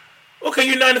 right? Okay,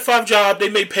 your 9-to-5 job, they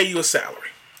may pay you a salary.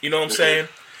 You know what I'm saying?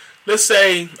 Let's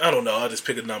say, I don't know, I'll just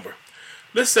pick a number.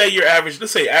 Let's say average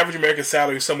American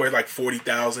salary is somewhere like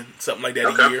 $40,000, something like that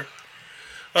a year.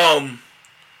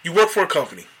 You work for a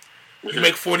company. You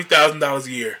make $40,000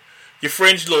 a year. Your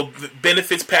fringe little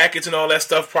benefits package and all that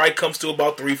stuff probably comes to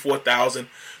about $3,000-4,000.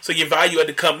 So your value at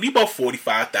the company about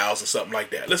 $45,000, something like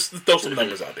that. Let's throw some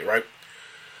numbers out there, right?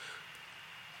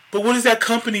 But what is that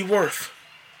company worth?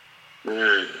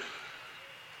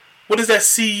 What is that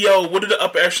CEO? What are the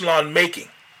upper echelon making?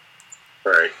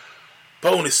 Right.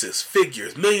 Bonuses,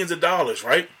 figures, millions of dollars,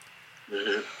 right?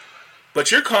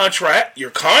 But your contract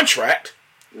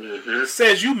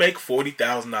says you make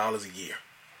 $40,000 a year.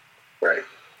 Right.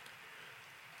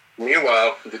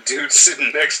 Meanwhile, the dude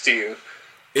sitting next to you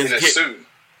in a suit.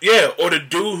 Yeah, or the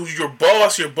dude who's your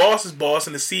boss's boss,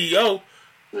 and the CEO,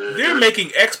 they're making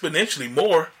exponentially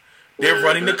more. They're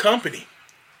running the company.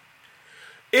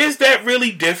 Is that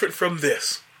really different from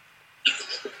this?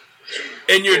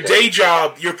 In your day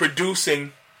job, you're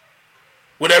producing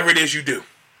whatever it is you do.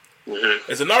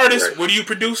 As an artist, what are you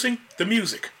producing? The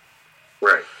music.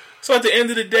 Right. So at the end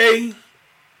of the day,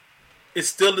 it's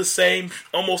still the same,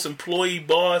 almost employee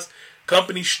boss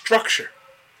company structure.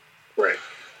 Right.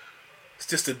 It's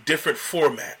just a different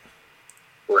format.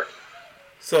 Right.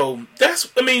 So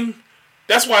that's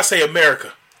why I say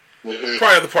America. Probably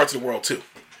other parts of the world too.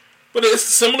 But it's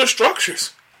similar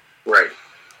structures. Right.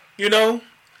 You know?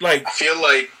 Like I feel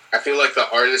like the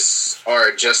artists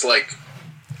are just like,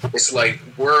 it's like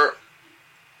we're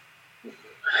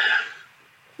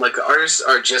like the artists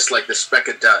are just like the speck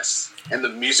of dust, and the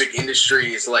music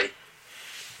industry is like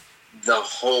the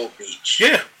whole beach.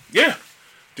 Yeah.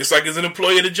 Just like as an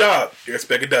employee at a job, you're a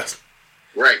speck of dust.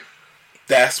 Right.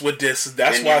 That's what this is.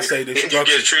 That's why I say the structures.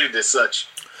 You get treated as such.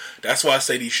 That's why I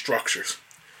say these structures.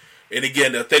 And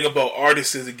again, the thing about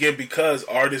artists is, again, because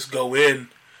artists go in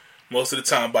most of the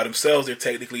time by themselves, they're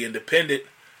technically independent.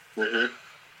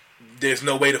 There's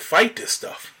no way to fight this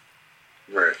stuff.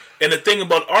 Right. And the thing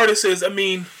about artists is,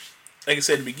 like I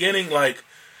said in the beginning, like,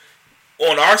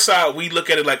 on our side, we look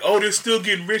at it like, oh, they're still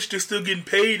getting rich, they're still getting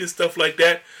paid and stuff like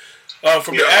that.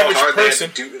 From the average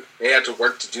person, they have to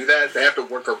work to do that. They have to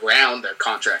work around their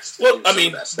contracts. Well, but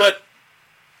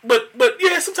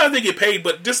yeah, sometimes they get paid,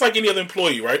 but just like any other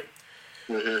employee, right?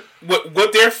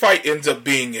 What their fight ends up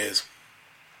being is,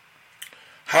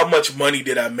 how much money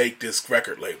did I make this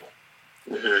record label?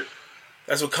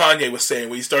 That's what Kanye was saying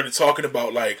when he started talking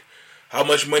about, like, how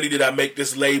much money did I make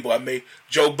this label? I made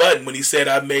Joe Budden when he said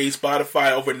I made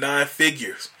Spotify over 9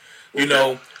 figures. You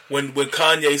know, when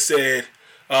Kanye said,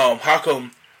 how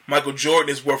come Michael Jordan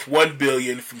is worth $1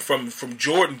 billion from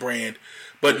Jordan brand,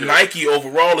 but Nike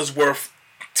overall is worth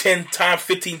 10 times,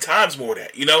 15 times more than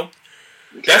that, you know?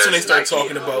 That's when they start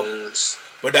talking about,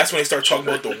 but that's when they start talking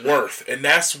about the worth, and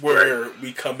that's where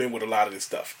we come in with a lot of this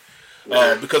stuff.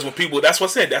 Because when people, that's what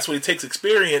I said, that's what it takes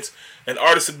experience, and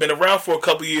artists have been around for a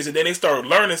couple years, and then they start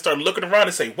learning, start looking around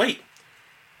and say, wait,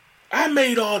 I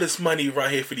made all this money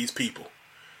right here for these people.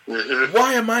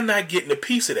 Why am I not getting a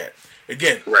piece of that?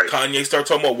 Again, Kanye started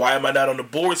talking about, why am I not on the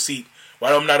board seat?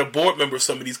 Why am I not a board member of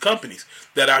some of these companies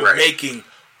that I'm making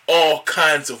all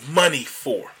kinds of money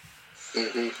for?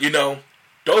 You know,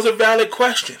 those are valid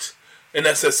questions. And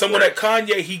that's someone like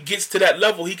Kanye, he gets to that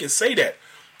level, he can say that.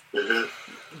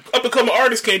 Up and coming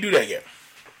artists can't do that yet.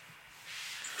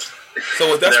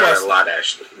 So that's there why are a lot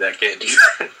actually that can't do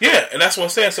that. Yeah, and that's what I'm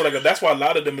saying. So like that's why a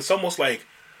lot of them, it's almost like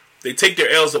they take their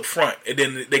L's up front and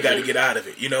then they got to get out of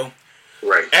it. You know,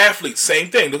 Athletes, same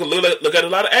thing. Look at a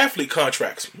lot of athlete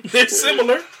contracts. They're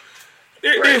similar.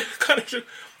 They're kind of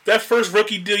that first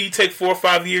rookie deal you take 4 or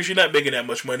 5 years, you're not making that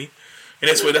much money. And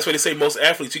that's why they say most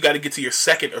athletes, you got to get to your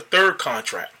second or third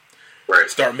contract.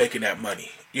 Start making that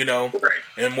money, you know?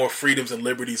 And more freedoms and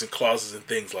liberties and clauses and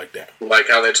things like that. Like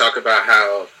how they talk about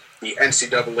how the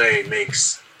NCAA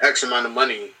makes X amount of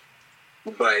money,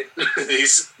 but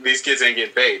these kids ain't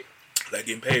getting paid. Not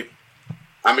getting paid.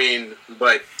 I mean,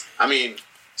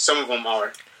 some of them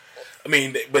are. I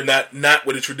mean, but not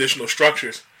with the traditional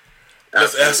structures.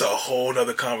 That's a whole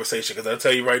other conversation. Because I'll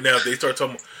tell you right now, if they start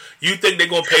talking, you think they're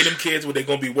going to pay them kids what they're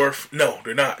going to be worth? No,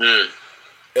 they're not.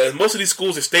 Most of these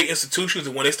schools are state institutions,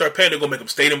 and when they start paying, they're going to make them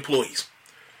state employees.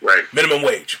 Right. Minimum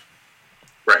wage.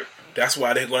 Right. That's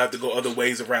why they're going to have to go other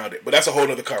ways around it. But that's a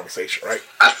whole other conversation, right?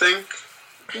 I think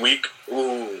we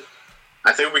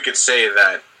could say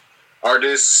that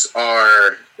artists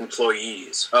are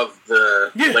employees of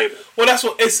the label. Well, that's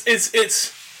what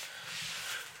it's.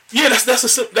 Yeah, that's a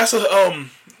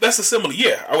simile.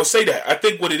 Yeah, I would say that. I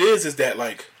think what it is that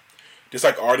like, just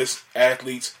like artists,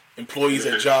 athletes, employees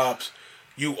at jobs,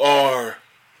 you are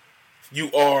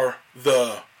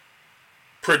the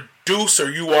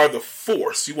producer, you are the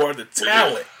force, you are the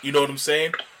talent. You know what I'm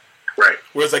saying? Right.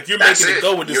 Whereas like you're making it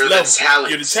go with this level.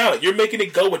 You're the talent. You're making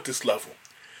it go with this level.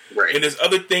 Right. And there's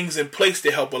other things in place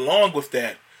to help along with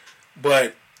that.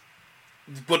 But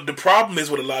the problem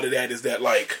is with a lot of that is that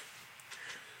like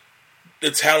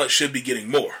the talent should be getting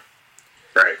more.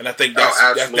 Right. And I think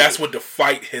that's what the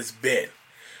fight has been.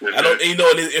 I don't,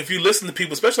 if you listen to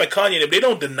people, especially like Kanye, they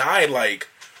don't deny like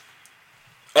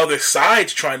other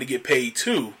sides trying to get paid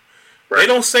too. Right. They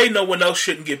don't say no one else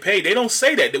shouldn't get paid. They don't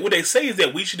say that. What they say is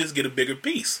that we should just get a bigger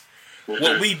piece.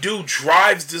 What we do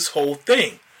drives this whole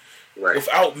thing. Right.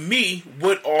 Without me,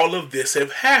 would all of this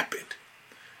have happened?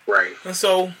 Right. And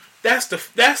so that's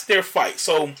their fight.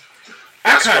 So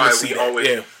I kind of see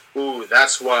that. Ooh,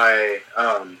 that's why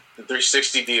the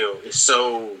 360 deal is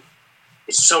so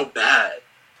bad,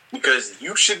 because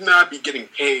you should not be getting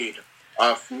paid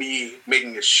off me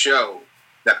making a show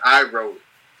that I wrote,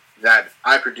 that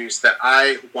I produced, that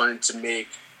I wanted to make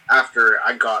after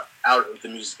I got out of the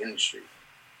music industry.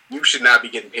 You should not be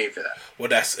getting paid for that. Well,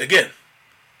 that's, again,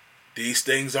 these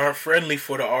things aren't friendly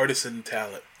for the artist and the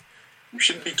talent. You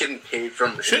shouldn't be getting paid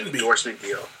from an endorsement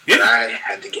deal that I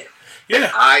had to get. Yeah.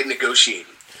 That I negotiated.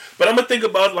 But I'm going to think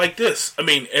about it like this. I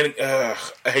mean, and I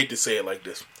hate to say it like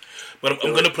this, but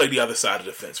I'm going to play the other side of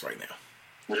the fence right now.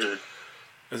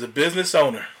 As a business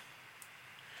owner,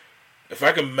 if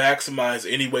I can maximize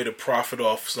any way to profit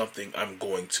off something, I'm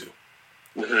going to.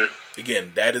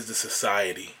 Again, that is the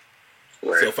society.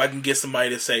 Right. So if I can get somebody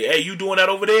to say, hey, you doing that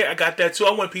over there? I got that too.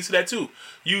 I want a piece of that too.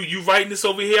 You writing this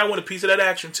over here? I want a piece of that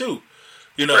action too.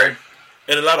 You know? Right.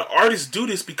 And a lot of artists do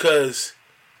this because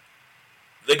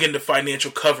they're getting the financial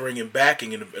covering and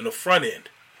backing in the front end.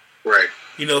 Right.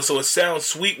 You know, so it sounds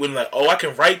sweet when like, oh, I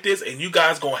can write this and you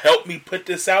guys going to help me put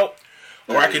this out.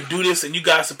 Or I can do this and you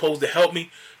guys supposed to help me.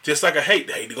 Just like I hate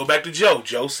to go back to Joe.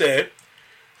 Joe said,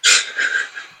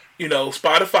 you know,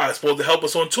 Spotify is supposed to help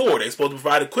us on tour. They're supposed to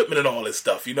provide equipment and all this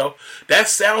stuff, you know. That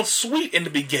sounds sweet in the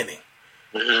beginning.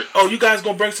 Oh, you guys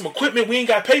going to bring some equipment? We ain't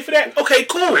got to pay for that? Okay,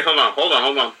 cool. Wait, hold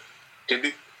on.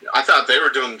 I thought they were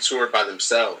doing the tour by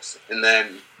themselves. And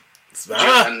then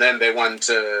they wanted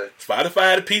to... Spotify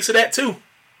had a piece of that too.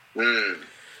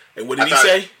 And what did he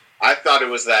say? I thought it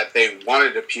was that they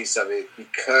wanted a piece of it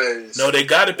because... No, they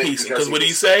got a piece. Because what did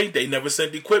he say? They never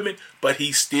sent the equipment, but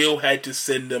he still had to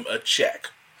send them a check.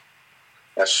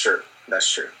 That's true.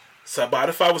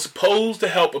 Spotify was supposed to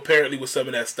help, apparently, with some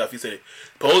of that stuff. He said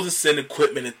supposed to send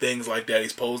equipment and things like that. He's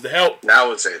supposed to help. That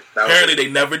was it. Apparently, they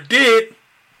never did,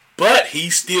 but he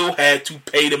still had to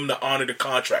pay them to honor the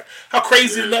contract. How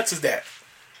crazy and nuts is that?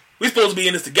 We're supposed to be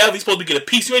in this together. We're supposed to get a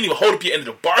piece. You ain't even hold up your end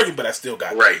of the bargain, but I still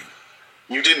got right. Paid.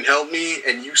 You didn't help me,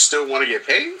 and you still want to get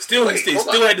paid? Still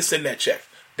had to send that check.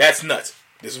 That's nuts.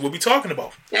 This is what we're talking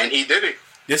about. And he did it.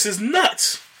 This is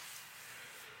nuts.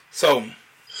 So,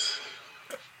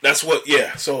 that's what,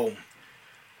 yeah. So,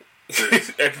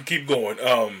 I can keep going.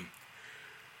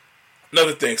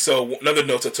 Another thing. So, another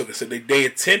note I took, I said they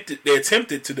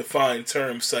attempted to define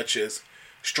terms such as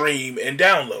stream and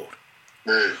download.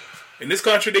 In this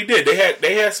country, they did.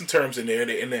 They had some terms in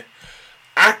there.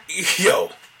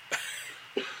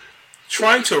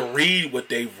 Trying to read what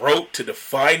they wrote to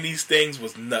define these things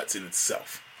was nuts in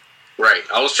itself. Right.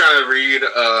 I was trying to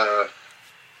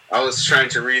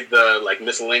read the like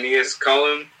miscellaneous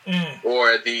column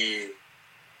or there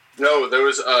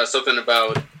was something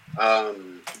about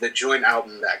the joint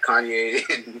album that Kanye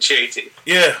and Jay did.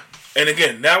 Yeah. And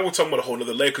again, now we're talking about a whole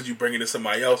other layer because you're bringing in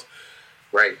somebody else.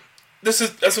 Right. That's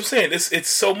what I'm saying. It's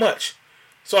so much.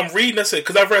 So I'm reading. I said,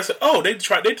 because I've read, they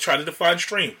tried to define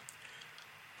stream.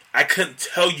 I couldn't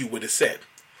tell you what it said.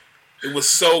 It was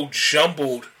so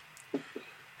jumbled.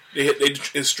 They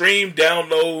stream,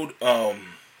 download, a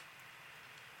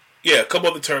couple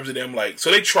other terms in there. I'm like, so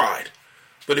they tried.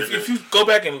 But if you go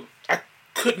back and I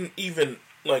couldn't even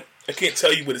I can't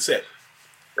tell you what it said.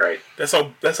 Right. That's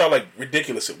how like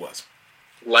ridiculous it was.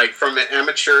 Like from an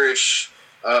amateurish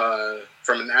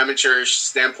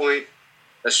standpoint,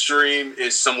 A stream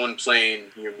is someone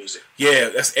playing your music. Yeah,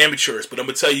 that's amateurish. But I'm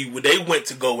gonna tell you, when they went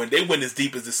to go and they went as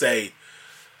deep as to say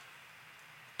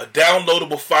a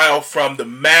downloadable file from the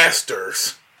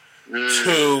masters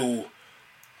to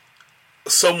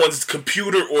someone's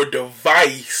computer or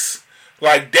device.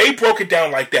 Like, they broke it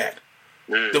down like that.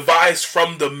 Device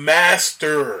from the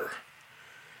master.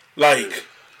 Like,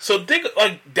 so think,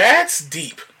 like, that's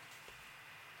deep.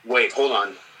 Wait, hold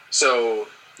on. So,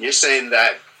 you're saying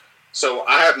that, so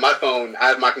I have my phone, I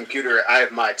have my computer, I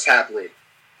have my tablet.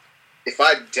 If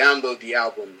I download the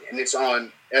album and it's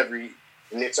on every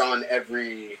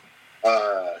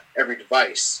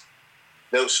device,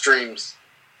 those streams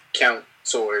count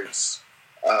towards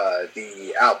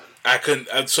the album. I couldn't.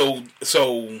 So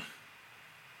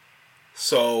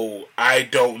I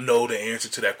don't know the answer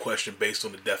to that question based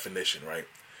on the definition, right?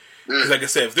 Because, like I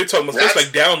said, if they're talking about stuff like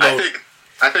download,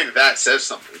 I think that says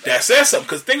something. That says something.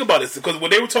 Because think about it. Because when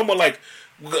they were talking about, like,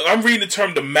 I'm reading the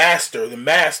term the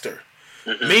master,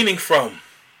 meaning from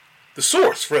the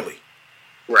source, really.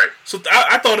 Right. So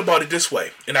I thought about it this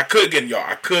way, and I could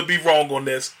be wrong on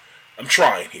this. I'm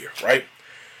trying here, right?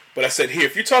 But I said here,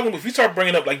 if you start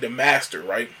bringing up like the master,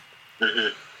 right?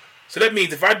 So that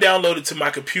means if I download it to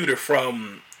my computer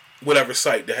from whatever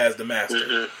site that has the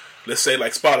master, let's say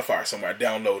like Spotify or somewhere, I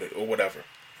download it or whatever.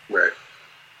 Right.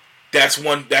 That's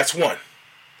one.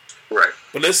 Right.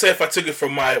 But let's say if I took it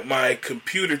from my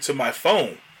computer to my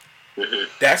phone,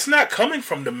 that's not coming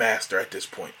from the master at this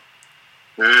point.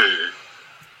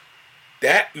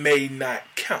 That may not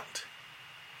count.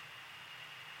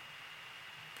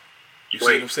 You see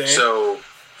what I'm saying?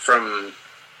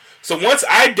 So once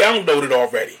I download it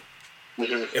already,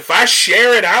 if I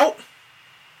share it out,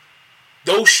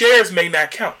 those shares may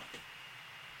not count.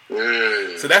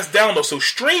 So that's download. So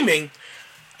streaming,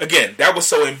 again, that was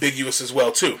so ambiguous as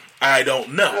well too. I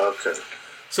don't know. Okay.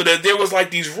 So that there was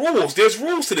like these rules. There's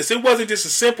rules to this. It wasn't just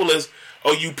as simple as,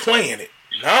 oh, you playing it.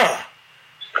 Nah.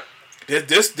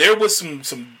 There was some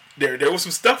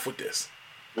stuff with this.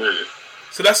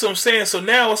 So that's what I'm saying. So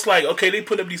now it's like, okay, they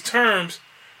put up these terms.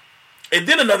 And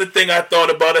then another thing I thought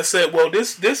about, I said, well,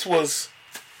 this was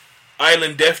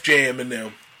Island Def Jam and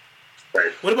them.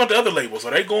 Right. What about the other labels?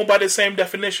 Are they going by the same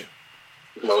definition?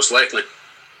 Most likely.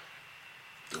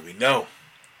 Do we know?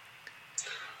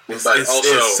 Is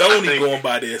also, Sony going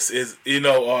by this?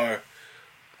 Are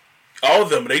all of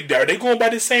them? Are they going by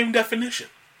the same definition?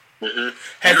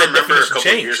 Has that definition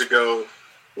changed? Years ago,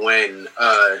 when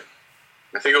I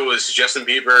think it was Justin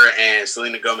Bieber and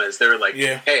Selena Gomez, they were like,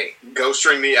 "Hey, go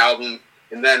stream the album,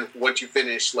 and then once you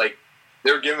finish, like,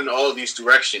 they were given all these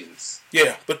directions."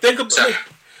 Yeah, but think about it.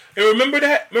 And remember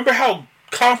that? Remember how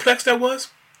complex that was?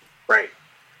 Right.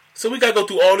 So we gotta go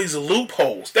through all these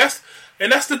loopholes. That's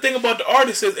the thing about the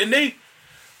artists is, and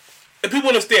people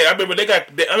understand. I remember they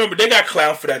got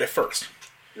clowned for that at first.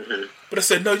 But I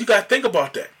said, no, you gotta think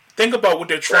about that. Think about what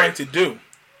they're trying to do.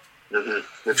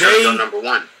 They're trying to go number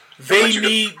one. They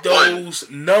need those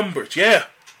numbers. Yeah.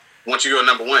 Once you go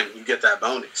number one, you get that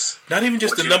bonus. Not even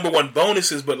just the number one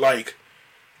bonuses, but like,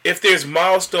 if there's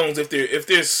milestones, if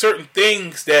there's certain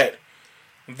things that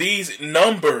these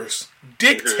numbers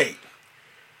dictate,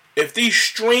 if these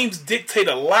streams dictate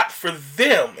a lot for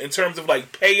them in terms of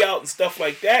like payout and stuff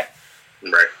like that,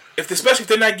 right? Especially if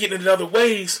they're not getting it in other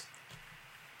ways,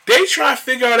 they try to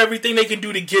figure out everything they can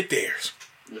do to get theirs.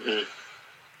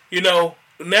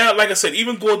 Now, like I said,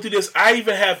 even going through this, I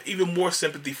even have even more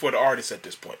sympathy for the artists at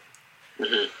this point.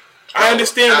 I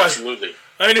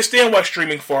understand why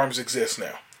streaming farms exist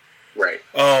now. Right.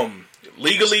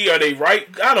 Legally, are they right?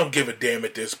 I don't give a damn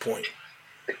at this point.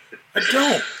 I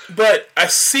don't. But I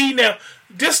see now,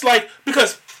 just like,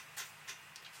 because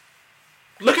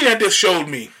looking at this showed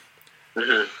me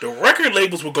the record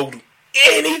labels will go do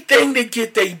anything to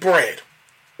get their bread.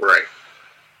 Right.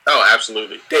 Oh,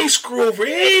 absolutely. They screw over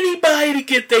anybody to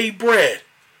get their bread.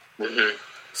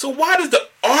 So why does the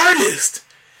artist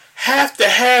have to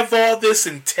have all this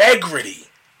integrity?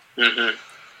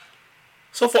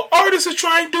 So for artists to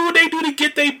try and do what they do to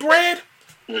get their bread,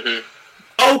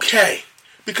 okay.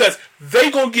 Because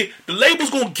the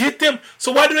label's gonna get them,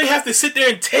 so why do they have to sit there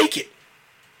and take it?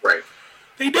 Right.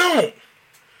 They don't.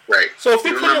 Right. So if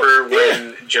you remember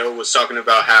when Joe was talking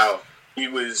about how he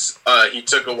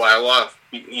took a while off,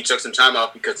 he took some time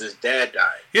off because his dad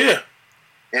died. Yeah.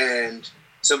 And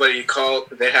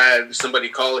they had somebody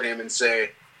call him and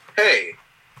say, "Hey,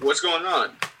 what's going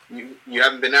on? You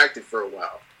haven't been active for a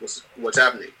while. What's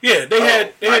happening?" Yeah,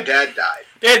 my dad died.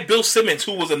 They had Bill Simmons,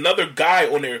 who was another guy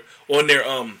on their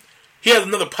he has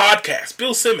another podcast,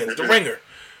 Bill Simmons, The Ringer.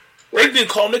 They didn't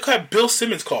call him, they had Bill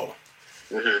Simmons call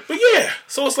him. But yeah,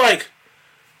 so it's like,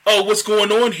 oh, what's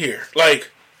going on here? Like,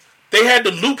 they had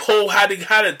the loophole how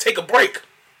to take a break.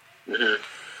 Mm-hmm.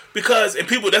 Because, and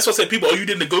people, that's what I said, people, oh, you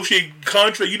didn't negotiate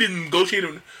contract, you didn't negotiate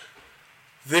them.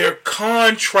 They're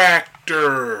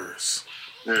contractors.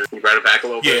 You brought it back a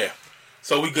little bit? Yeah.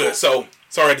 So we good. So,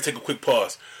 sorry I had to take a quick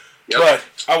pause. Yep. But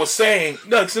I was saying,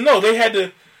 no, they had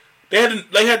to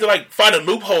like find a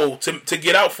loophole to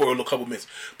get out for a couple minutes.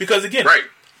 Because again, right.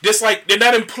 Just like they're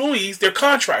not employees, they're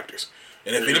contractors.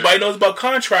 And if anybody knows about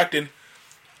contracting,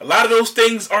 a lot of those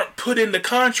things aren't put in the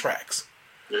contracts.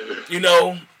 You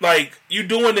know, like, you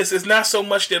doing this is not so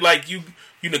much that, like, you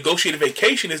negotiate a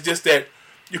vacation. It's just that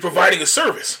you're providing a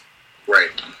service.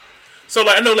 Right. So,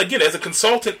 like, I know, like, again, as a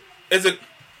consultant, as a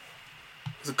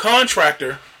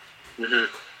contractor.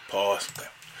 Pause.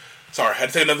 Sorry, I had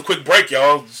to take another quick break,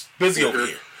 y'all. It's busy over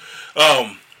here.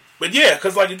 But yeah,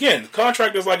 because, like, again,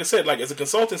 contractors, like I said, like, as a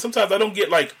consultant, sometimes I don't get,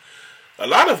 like, a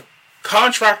lot of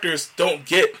contractors don't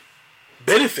get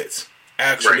benefits,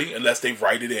 actually, unless they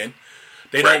write it in.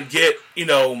 They don't get, you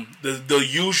know, the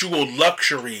usual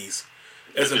luxuries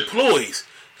as employees.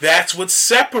 That's what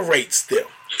separates them.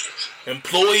 They're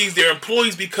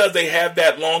employees because they have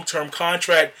that long-term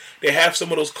contract. They have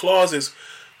some of those clauses.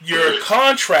 You're a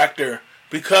contractor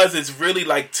because it's really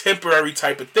like temporary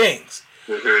type of things.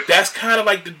 That's kind of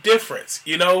like the difference,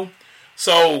 you know?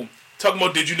 So, talking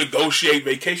about did you negotiate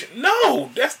vacation?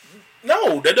 No,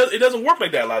 it doesn't work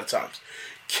like that a lot of times.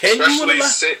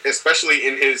 Especially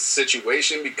in his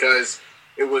situation, because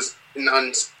it was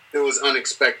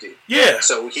unexpected. Yeah.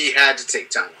 So he had to take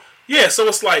time. Yeah, so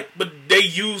it's like, but they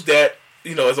use that,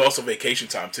 you know, as also vacation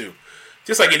time too.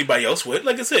 Just like anybody else would.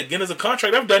 Like I said, again, as a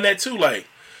contract, I've done that too. Like,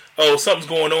 oh, something's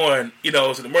going on, you know,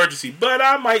 it's an emergency, but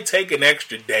I might take an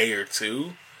extra day or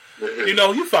two. You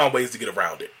know, you find ways to get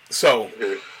around it. So,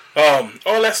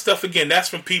 all that stuff, again, that's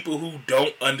from people who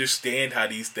don't understand how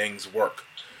these things work.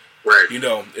 Right. You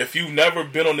know, if you've never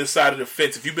been on this side of the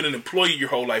fence, if you've been an employee your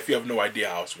whole life, you have no idea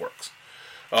how it works.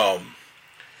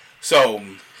 So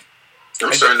I'm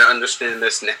starting to understand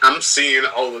this now. I'm seeing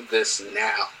all of this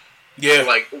now. Yeah.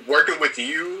 Like, working with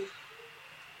you,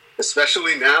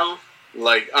 especially now,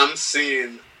 like, I'm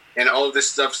seeing, and all of this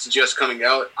stuff's just coming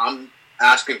out. I'm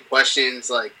asking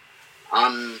questions, like,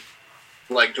 I'm,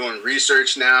 like, doing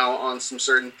research now on some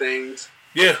certain things.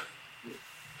 Yeah.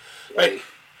 Like,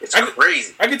 it's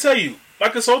crazy. I can tell you, my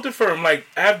consulting firm, like,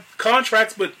 I have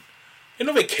contracts, but there's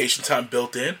no vacation time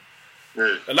built in.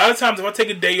 A lot of times, if I take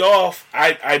a day off,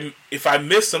 if I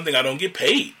miss something, I don't get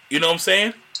paid. You know what I'm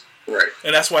saying? Right.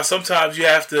 And that's why sometimes you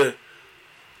have to,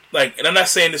 like, and I'm not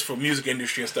saying this for music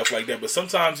industry and stuff like that, but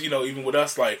sometimes, you know, even with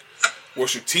us, like, we're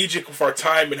strategic with our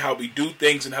time and how we do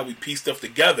things and how we piece stuff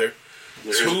together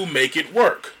to make it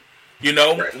work. You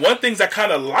know, one things I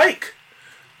kind of like.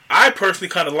 I personally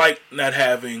kind of like not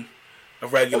having a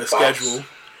regular schedule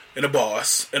and a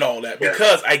boss and all that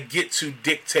because I get to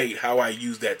dictate how I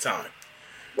use that time.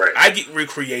 Right. I get real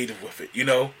creative with it, you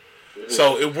know?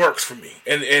 So it works for me.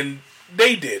 And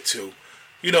they did too.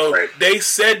 You know, they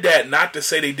said that not to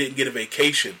say they didn't get a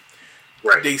vacation.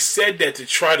 Right. They said that to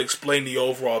try to explain the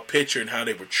overall picture and how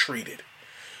they were treated.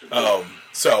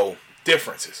 So,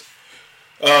 differences.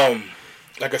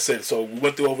 Like I said, so we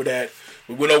went through over that.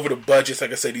 We went over the budgets.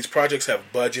 Like I said, these projects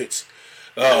have budgets.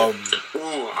 I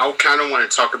kind of want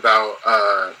to talk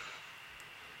about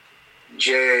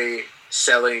Jay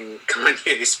selling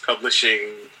Kanye's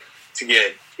publishing to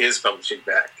get his publishing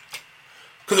back.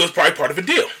 Because it was probably part of a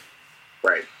deal.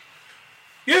 Right.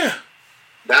 Yeah.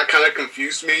 That kind of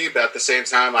confused me, but at the same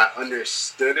time, I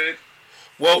understood it.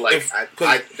 Well, like,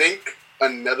 I think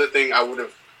another thing I would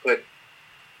have put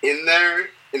in there,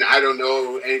 and I don't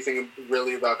know anything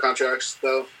really about contract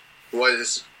stuff,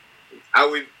 was I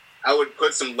would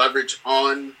put some leverage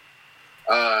on.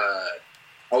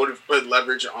 I would have put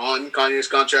leverage on Kanye's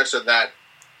contract so that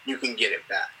you can get it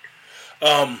back.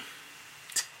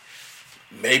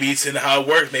 Maybe it's in how it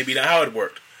worked. Maybe not how it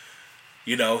worked.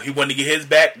 You know, he wanted to get his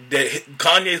back.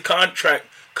 Kanye's contract.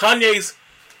 Kanye's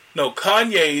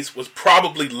was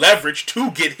probably leveraged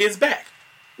to get his back.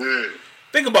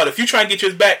 Think about it. If you try and get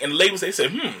yours back, and the labels they say,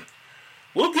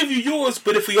 we'll give you yours,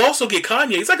 but if we also get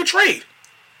Kanye, it's like a trade.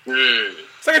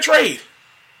 It's like a trade.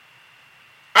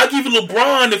 I'll give you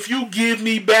LeBron if you give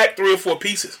me back 3 or 4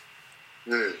 pieces.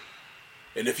 And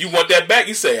if you want that back,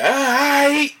 you say, all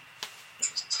right.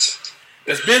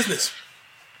 That's business.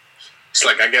 It's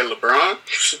like I get LeBron.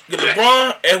 Get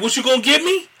LeBron, and what you gonna give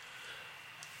me?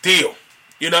 Deal.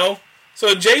 You know? So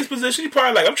in Jay's position, he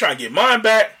probably like, I'm trying to get mine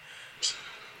back.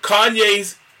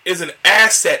 Kanye's is an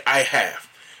asset I have.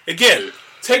 Again,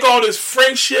 take all this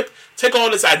friendship, Take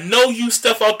all this I know you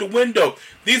stuff out the window.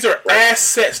 These are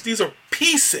assets. These are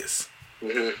pieces.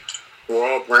 Mm-hmm.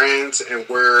 We're all brands, and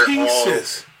we're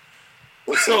pieces.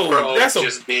 So we're all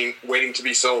just waiting to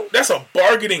be sold. That's a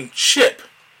bargaining chip.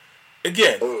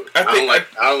 Again, ooh, I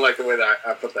don't like the way that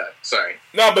I put that. Sorry.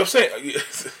 No, but I'm saying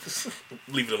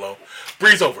leave it alone.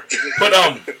 Breeze over it.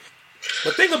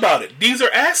 But think about it. These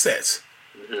are assets.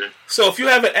 Mm-hmm. So if you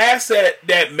have an asset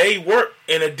that may work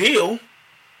in a deal,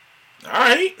 all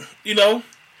right, and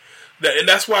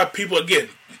that's why people, again,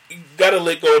 gotta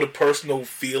let go of the personal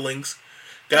feelings.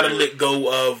 Got to let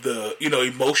go of the,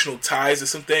 emotional ties to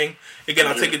something. Again,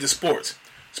 I'll take it to sports.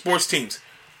 Sports teams.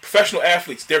 Professional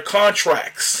athletes. Their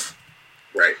contracts.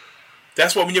 Right.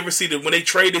 That's why when you ever see that when they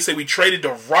trade, they say we traded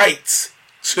the rights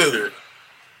to.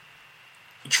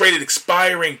 We traded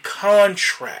expiring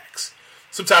contracts.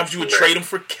 Sometimes you would trade them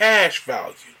for cash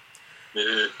value.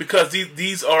 Because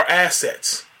these are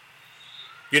assets.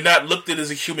 You're not looked at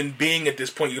as a human being at this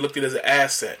point. You're looked at as an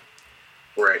asset.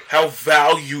 Right. How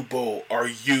valuable are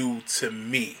you to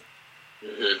me?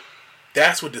 Mm-hmm.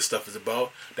 That's what this stuff is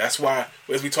about. That's why,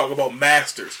 as we talk about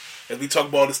masters, as we talk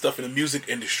about all this stuff in the music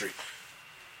industry,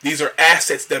 these are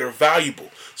assets that are valuable.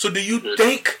 So do you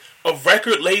think a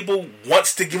record label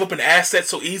wants to give up an asset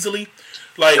so easily?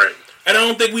 And I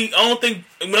don't think,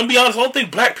 I'm going to be honest, I don't think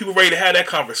black people are ready to have that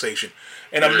conversation.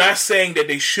 And I'm not saying that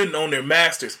they shouldn't own their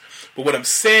masters. But what I'm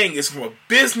saying is from a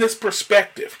business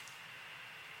perspective,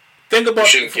 think about you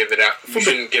shouldn't give it out. You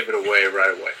shouldn't give it away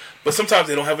right away. But sometimes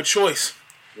they don't have a choice.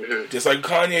 Mm-hmm. Just like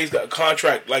Kanye's got a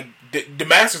contract, like the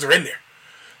masters are in there.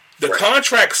 The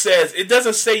contract says, it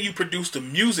doesn't say you produce the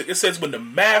music. It says when the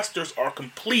masters are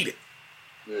completed.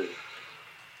 Mm.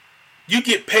 You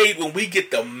get paid when we get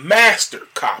the master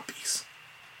copies.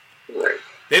 Right.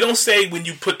 They don't say when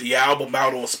you put the album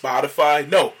out on Spotify.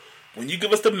 No. When you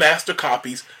give us the master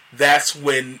copies, that's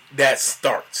when that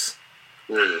starts.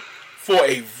 Mm. For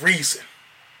a reason.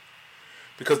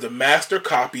 Because the master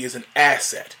copy is an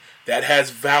asset that has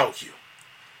value.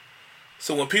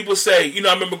 So when people say,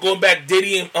 I remember going back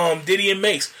Diddy and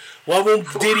Mace. Why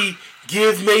won't Diddy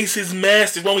give Mace his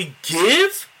masters? Won't he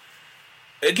give?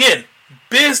 Again,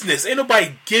 business. Ain't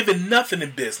nobody giving nothing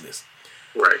in business.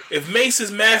 Right. If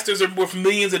Mace's masters are worth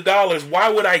millions of dollars, why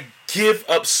would I give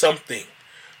up something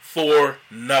for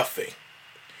nothing?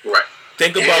 Right.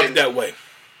 Think about it that way.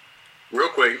 Real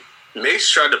quick. Mace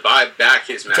tried to buy back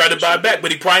his masters. Tried to buy back,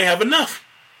 but he probably have enough.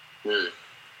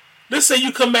 Let's say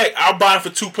you come back, I'll buy them for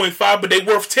 2.5, but they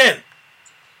worth 10.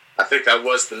 I think that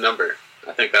was the number.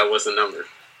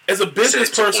 As a business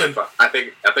person, I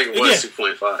think it was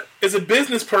 2.5. As a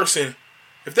business person,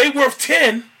 if they worth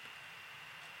 10,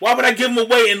 why would I give them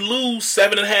away and lose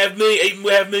 7.5 million,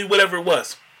 8.5 million, whatever it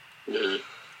was? Mm-hmm.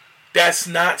 That's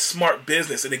not smart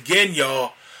business. And again,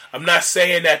 y'all, I'm not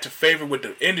saying that to favor with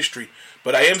the industry.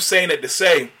 But I am saying that to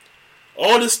say,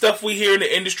 all this stuff we hear in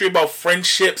the industry about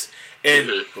friendships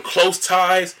and close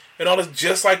ties and all this,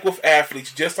 just like with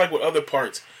athletes, just like with other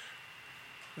parts,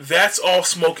 that's all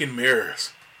smoke and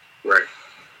mirrors. Right.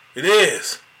 It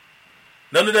is.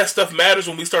 None of that stuff matters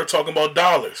when we start talking about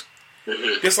dollars.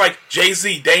 Mm-hmm. Just like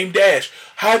Jay-Z, Dame Dash.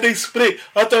 How'd they split?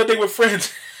 I thought they were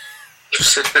friends.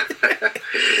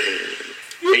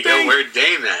 Where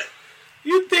Dame at?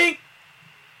 You think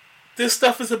this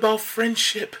stuff is about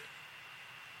friendship?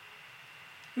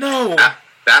 No.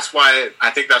 That's why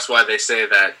they say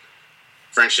that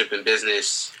friendship and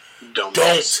business don't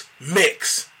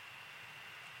mix.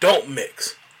 Don't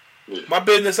mix. My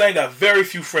business, I ain't got very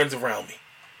few friends around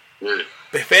me.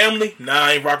 But family, nah,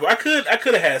 I ain't rocking. I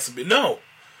could have had some, but no.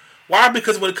 Why?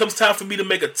 Because when it comes time for me to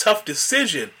make a tough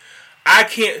decision, I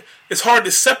can't. It's hard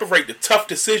to separate the tough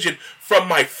decision from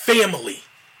my family.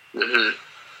 Mm-hmm.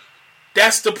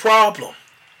 That's the problem.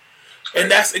 And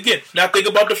that's, again, now think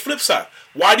about the flip side.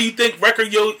 Why do you think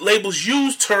record labels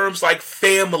use terms like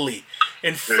family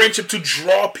and friendship to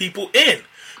draw people in?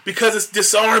 Because it's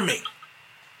disarming.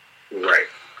 Right.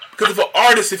 Because if an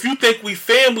artist, if you think we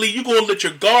family, you're going to let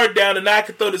your guard down and I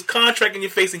can throw this contract in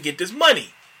your face and get this money.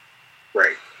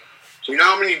 Right. Do you know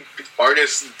how many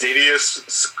artists Diddy has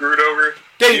screwed over?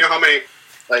 Do you know how many,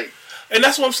 And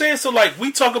that's what I'm saying. So,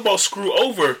 we talk about screw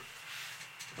over.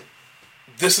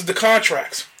 This is the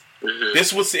contracts. Mm-hmm. This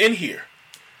is what's in here.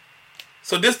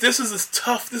 So this is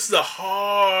tough. This is a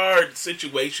hard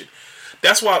situation.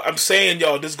 That's why I'm saying,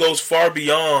 y'all, this goes far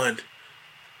beyond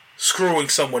screwing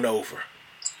someone over.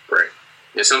 Right.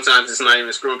 And sometimes it's not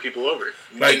even screwing people over.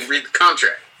 You didn't read the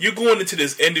contract. You're going into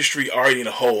this industry already in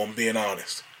a hole, I'm being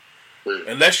honest.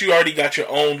 Unless you already got your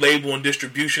own label and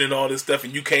distribution and all this stuff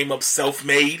and you came up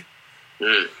self-made.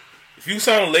 If you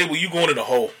sign a label, you're going in a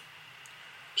hole.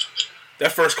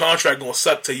 that first contract gonna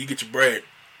suck till you get your bread.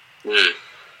 Mm.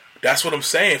 That's what I'm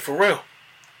saying, for real.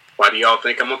 Why do y'all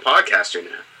think I'm a podcaster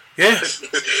now? Yeah.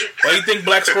 Why do you think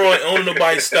Black Squirrel ain't owning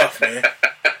nobody's stuff, man?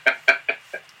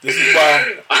 This is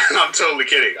why. I'm totally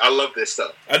kidding. I love this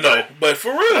stuff. I know, but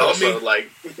for real, also,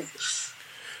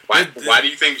 why do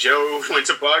you think Joe went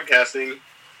to podcasting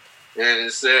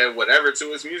and said whatever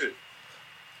to his music?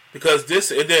 Because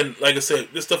this, and then, like I said,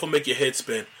 this stuff will make your head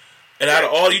spin. And out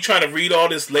of all, you trying to read all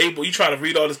this label, you trying to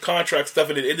read all this contract stuff,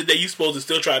 and at the end of the day, you supposed to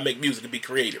still try to make music and be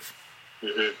creative.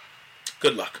 Mm-hmm.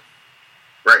 Good luck.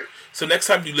 Right. So next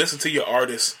time you listen to your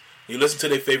artist, you listen to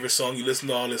their favorite song, you listen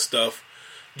to all this stuff,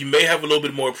 you may have a little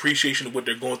bit more appreciation of what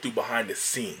they're going through behind the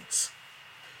scenes.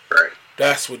 Right.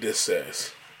 That's what this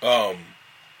says. I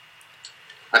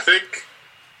think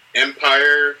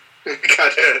Empire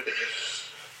kind of...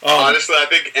 honestly, I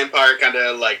think Empire kind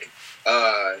of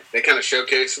they kind of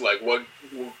showcase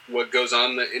what goes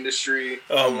on in the industry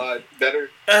a lot better.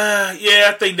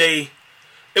 Yeah, I think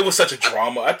it was such a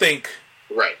drama. I think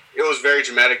right, it was very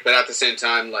dramatic, but at the same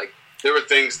time, there were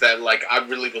things that I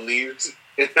really believed,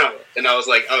 and I was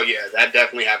like, oh yeah, that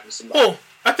definitely happened to somebody. Well,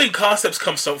 I think concepts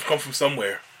come from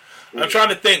somewhere. Mm-hmm. I'm trying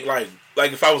to think like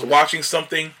if I was watching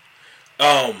something,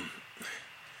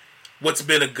 what's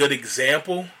been a good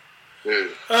example.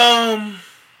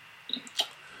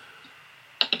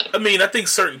 I mean, I think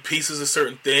certain pieces of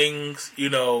certain things, I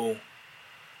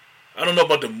don't know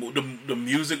about the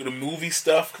music, the movie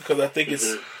stuff, because I think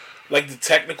it's the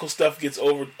technical stuff gets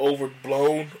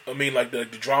overblown. I mean, the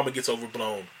drama gets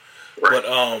overblown. Right.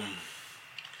 But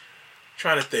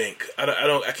trying to think,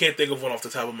 I can't think of one off the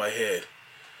top of my head.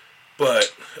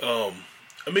 But I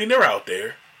mean, they're out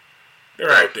there. They're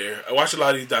out there. I watch a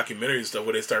lot of these documentaries and stuff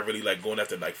where they start really going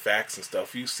after facts and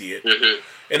stuff. You see it. Mm-hmm.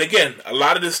 And again, a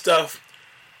lot of this stuff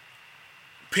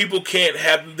people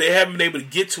haven't been able to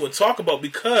get to and talk about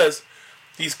because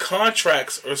these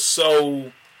contracts are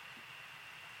so...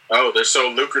 Oh, they're so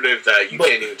lucrative that you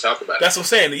can't even talk about it. That's what I'm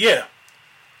saying. Yeah.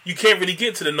 You can't really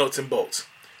get to the nuts and bolts.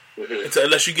 Mm-hmm.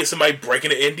 Unless you get somebody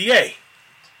breaking an NDA.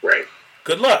 Right.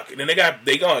 Good luck. And then they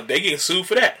get sued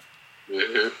for that.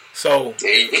 Mm-hmm. So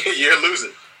you're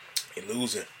losing. You're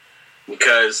losing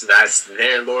because that's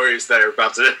their lawyers that are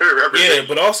about to represent. Yeah,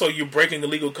 but also you're breaking the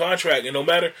legal contract, and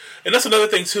that's another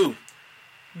thing too.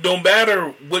 No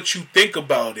matter what you think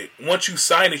about it, once you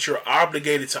sign it, you're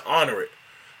obligated to honor it.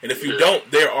 And if you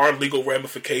don't, there are legal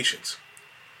ramifications.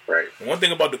 Right. And one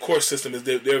thing about the court system is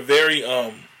they're very,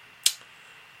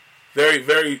 very,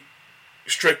 very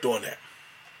strict on that.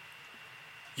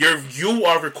 You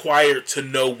are required to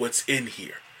know what's in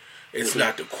here. It's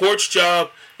not the court's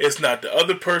job. It's not the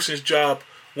other person's job.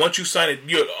 Once you sign it,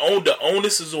 the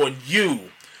onus is on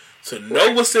you to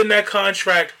know what's in that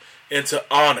contract and to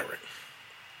honor it.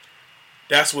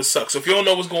 That's what sucks. So if you don't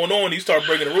know what's going on and you start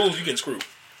breaking the rules, you get screwed.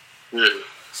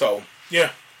 So,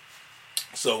 yeah.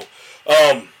 So,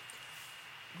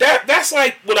 that's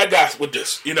what I got with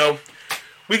this.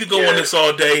 We could go on this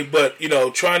all day, but,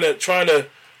 trying to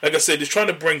like I said, just trying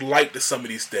to bring light to some of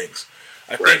these things.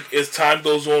 I think as time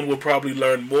goes on, we'll probably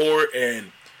learn more,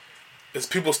 and as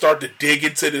people start to dig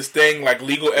into this thing, like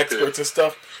legal experts and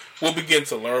stuff, we'll begin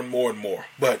to learn more and more.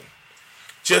 But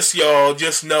just know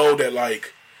that,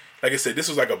 like I said, this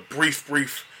was like a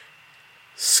brief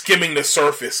skimming the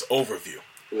surface overview.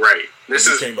 Right. This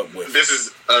is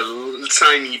a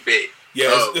tiny bit.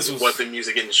 Yeah, this was what the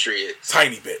music industry is.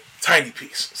 Tiny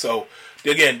piece. So.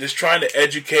 Again, just trying to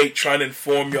educate, trying to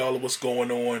inform y'all of what's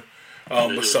going on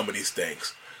with some of these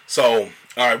things. So,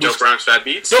 all right. Dope Rhymes Fat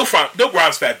Beats? Dope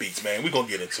Rhymes Fat Beats, man. We're going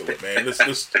to get into it, man.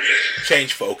 Let's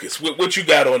change focus. What you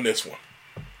got on this one?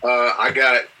 I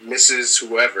got Mrs.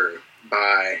 Whoever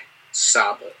by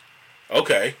Saba.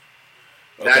 Okay.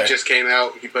 That just came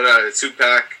out. He put out a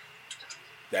 2-pack.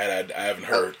 That I haven't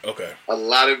heard. Okay.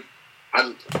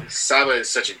 Saba is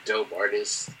such a dope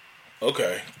artist.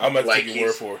 Okay. I'm going to take your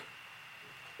word for it.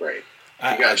 Right.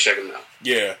 You gotta check him out.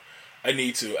 Yeah. I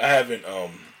need to. I haven't,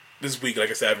 this week,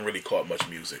 like I said, I haven't really caught much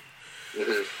music.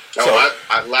 Mm-hmm.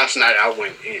 So, last night I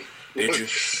went in. Did you?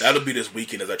 That'll be this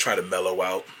weekend as I try to mellow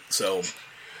out. So,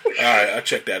 alright, I'll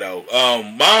check that out.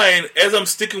 Mine, as I'm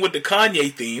sticking with the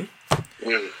Kanye theme,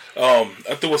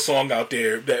 I threw a song out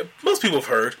there that most people have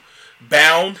heard.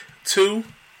 Bound 2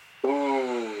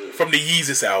 from the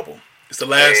Yeezus album. It's the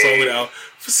last song of the album.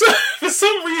 For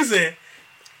some reason,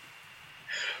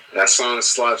 that song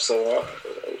slaps so hard.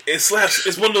 It slaps.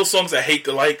 It's one of those songs I hate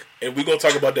to like, and we're gonna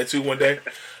talk about that too one day.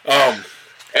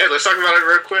 Hey, let's talk about it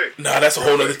real quick. Nah, that's a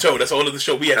whole other show. That's a whole other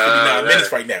show. We have 59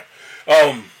 minutes right now.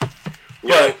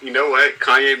 But you know what?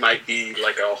 Kanye might be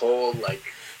like a whole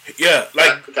Yeah,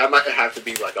 like that might have to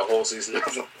be like a whole season of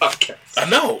a podcast. I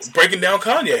know, breaking down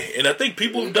Kanye, and I think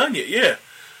people have done it. Yeah,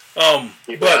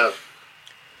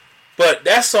 but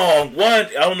that song, one,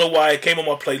 I don't know why it came on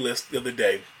my playlist the other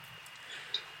day,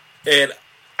 and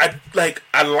I like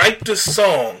the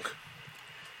song,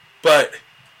 but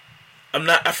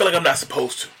I feel like I'm not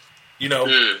supposed to, you know.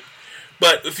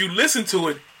 But if you listen to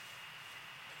it,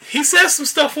 he says some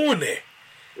stuff on there.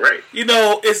 Right. You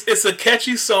know, it's a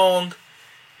catchy song.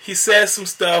 He says some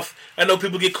stuff. I know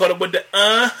people get caught up with the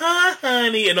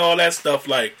honey and all that stuff.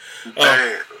 Like,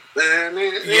 yeah.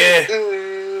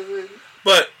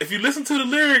 But if you listen to the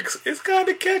lyrics, it's kind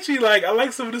of catchy. Like, I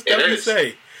like some of the stuff he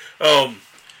say.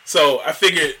 So I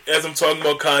figured, as I'm talking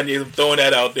about Kanye, I'm throwing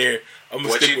that out there. I'm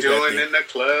what you doing in the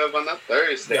club on a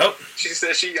Thursday? Yep. She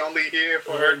said she only here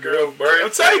for her girl birthday.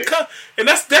 I'm telling you, and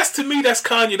that's to me, that's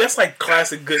Kanye. That's like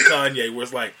classic good Kanye, where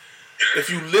it's like, if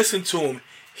you listen to him,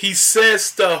 he says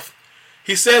stuff.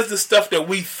 He says the stuff that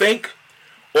we think,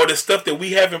 or the stuff that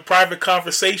we have in private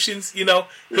conversations. You know,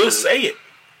 he'll say it.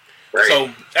 Right.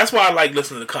 So that's why I like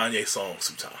listening to Kanye songs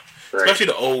sometimes, especially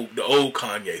the old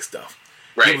Kanye stuff.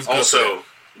 Right. Also,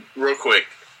 real quick,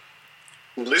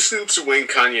 listen to when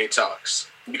Kanye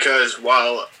talks, because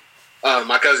while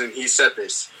my cousin, he said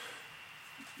this.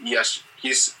 Yes,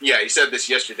 he said this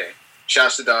yesterday.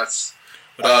 Shouts to Dots.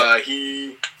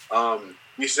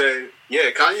 He said, yeah,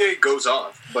 Kanye goes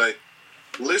off, but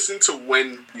listen to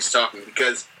when he's talking,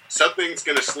 because something's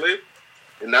gonna slip,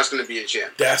 and that's gonna be a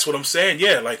gem. That's what I'm saying.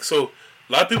 Yeah, like, so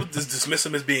a lot of people just dismiss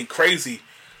him as being crazy.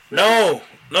 No,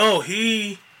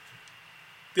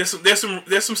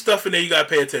 there's some stuff in there you gotta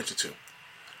pay attention to.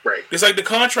 Right. It's like the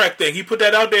contract thing. He put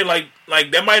that out there like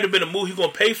that might have been a move he's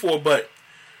gonna pay for, but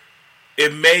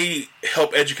it may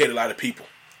help educate a lot of people.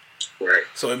 Right.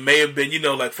 So it may have been, you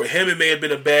know, like for him it may have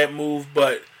been a bad move,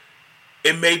 but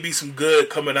it may be some good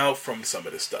coming out from some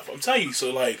of this stuff. I'm telling you.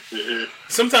 So like,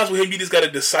 sometimes with him you just gotta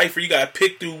decipher. You gotta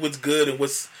pick through what's good and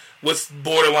what's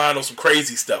borderline on some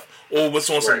crazy stuff or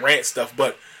what's on some rant stuff.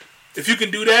 But if you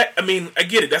can do that, I mean, I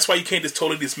get it. That's why you can't just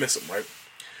totally dismiss him, right?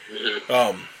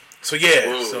 So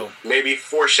yeah, so maybe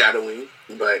foreshadowing,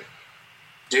 but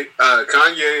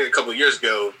Kanye a couple of years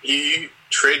ago, he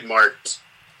trademarked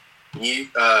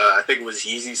I think it was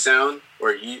Yeezy Sound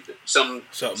or something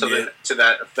to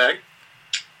that effect.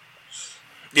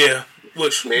 Yeah,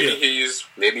 which maybe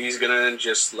he's gonna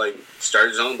just like start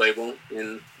his own label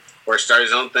or start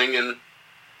his own thing and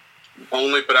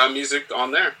only put out music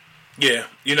on there. Yeah,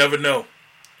 you never know.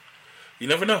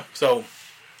 So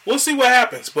we'll see what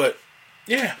happens, but.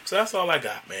 Yeah, so that's all I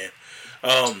got, man.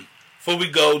 Before we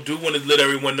go, do want to let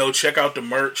everyone know, check out the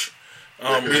merch.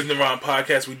 Reason Around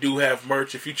Podcast, we do have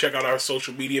merch. If you check out our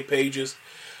social media pages,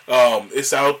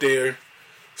 it's out there.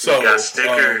 So we got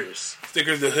stickers.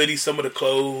 The hoodies, some of the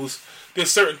clothes. There's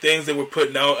certain things that we're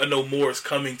putting out. I know more is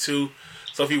coming too.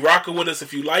 So if you rocking with us,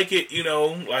 if you like it, you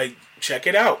know, like, check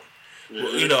it out.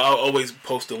 Well, you know, I'll always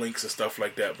post the links and stuff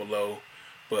like that below.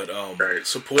 But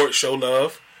support, show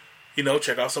love. You know,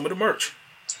 check out some of the merch.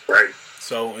 Right.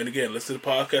 So, and again, listen to the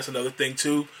podcast. Another thing,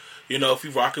 too, you know, if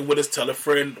you're rocking with us, tell a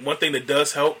friend. One thing that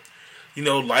does help, you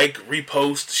know, like,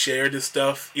 repost, share this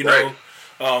stuff, you know.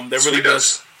 That really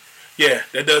does. Yeah,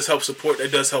 that does help support.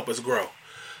 That does help us grow.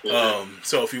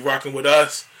 So, if you're rocking with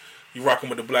us, you're rocking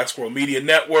with the Black Squirrel Media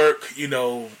Network, you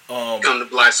know. Come to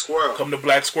Black Squirrel. Come to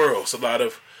Black Squirrel. It's a lot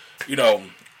of, you know,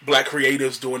 black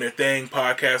creatives doing their thing,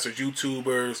 podcasters,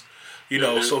 YouTubers, you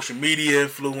know, social media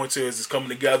influencers is coming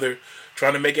together,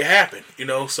 trying to make it happen, you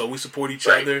know. So we support each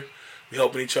other, we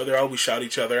helping each other out, we shout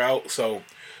each other out. So,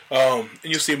 and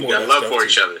you'll see more. We got love for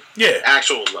each other. Yeah,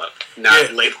 actual love,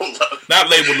 not label love. Not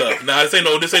label love. Nah,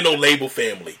 this ain't no label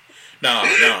family. Nah.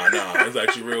 It's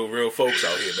actually real folks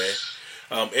out here,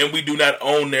 man. And we do not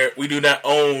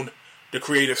own the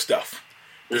creative stuff.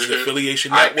 This is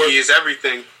Affiliation Network. IP is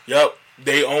everything. Yep,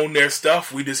 they own their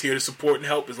stuff. We just here to support and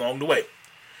help along the way.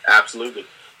 Absolutely.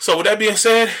 So with that being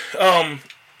said,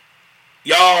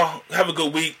 y'all have a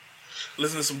good week.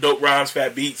 Listen to some dope rhymes,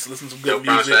 fat beats. Listen to some good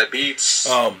music. Dope rhymes, fat beats.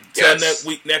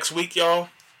 Till next week, y'all.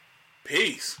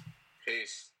 Peace.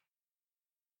 Peace.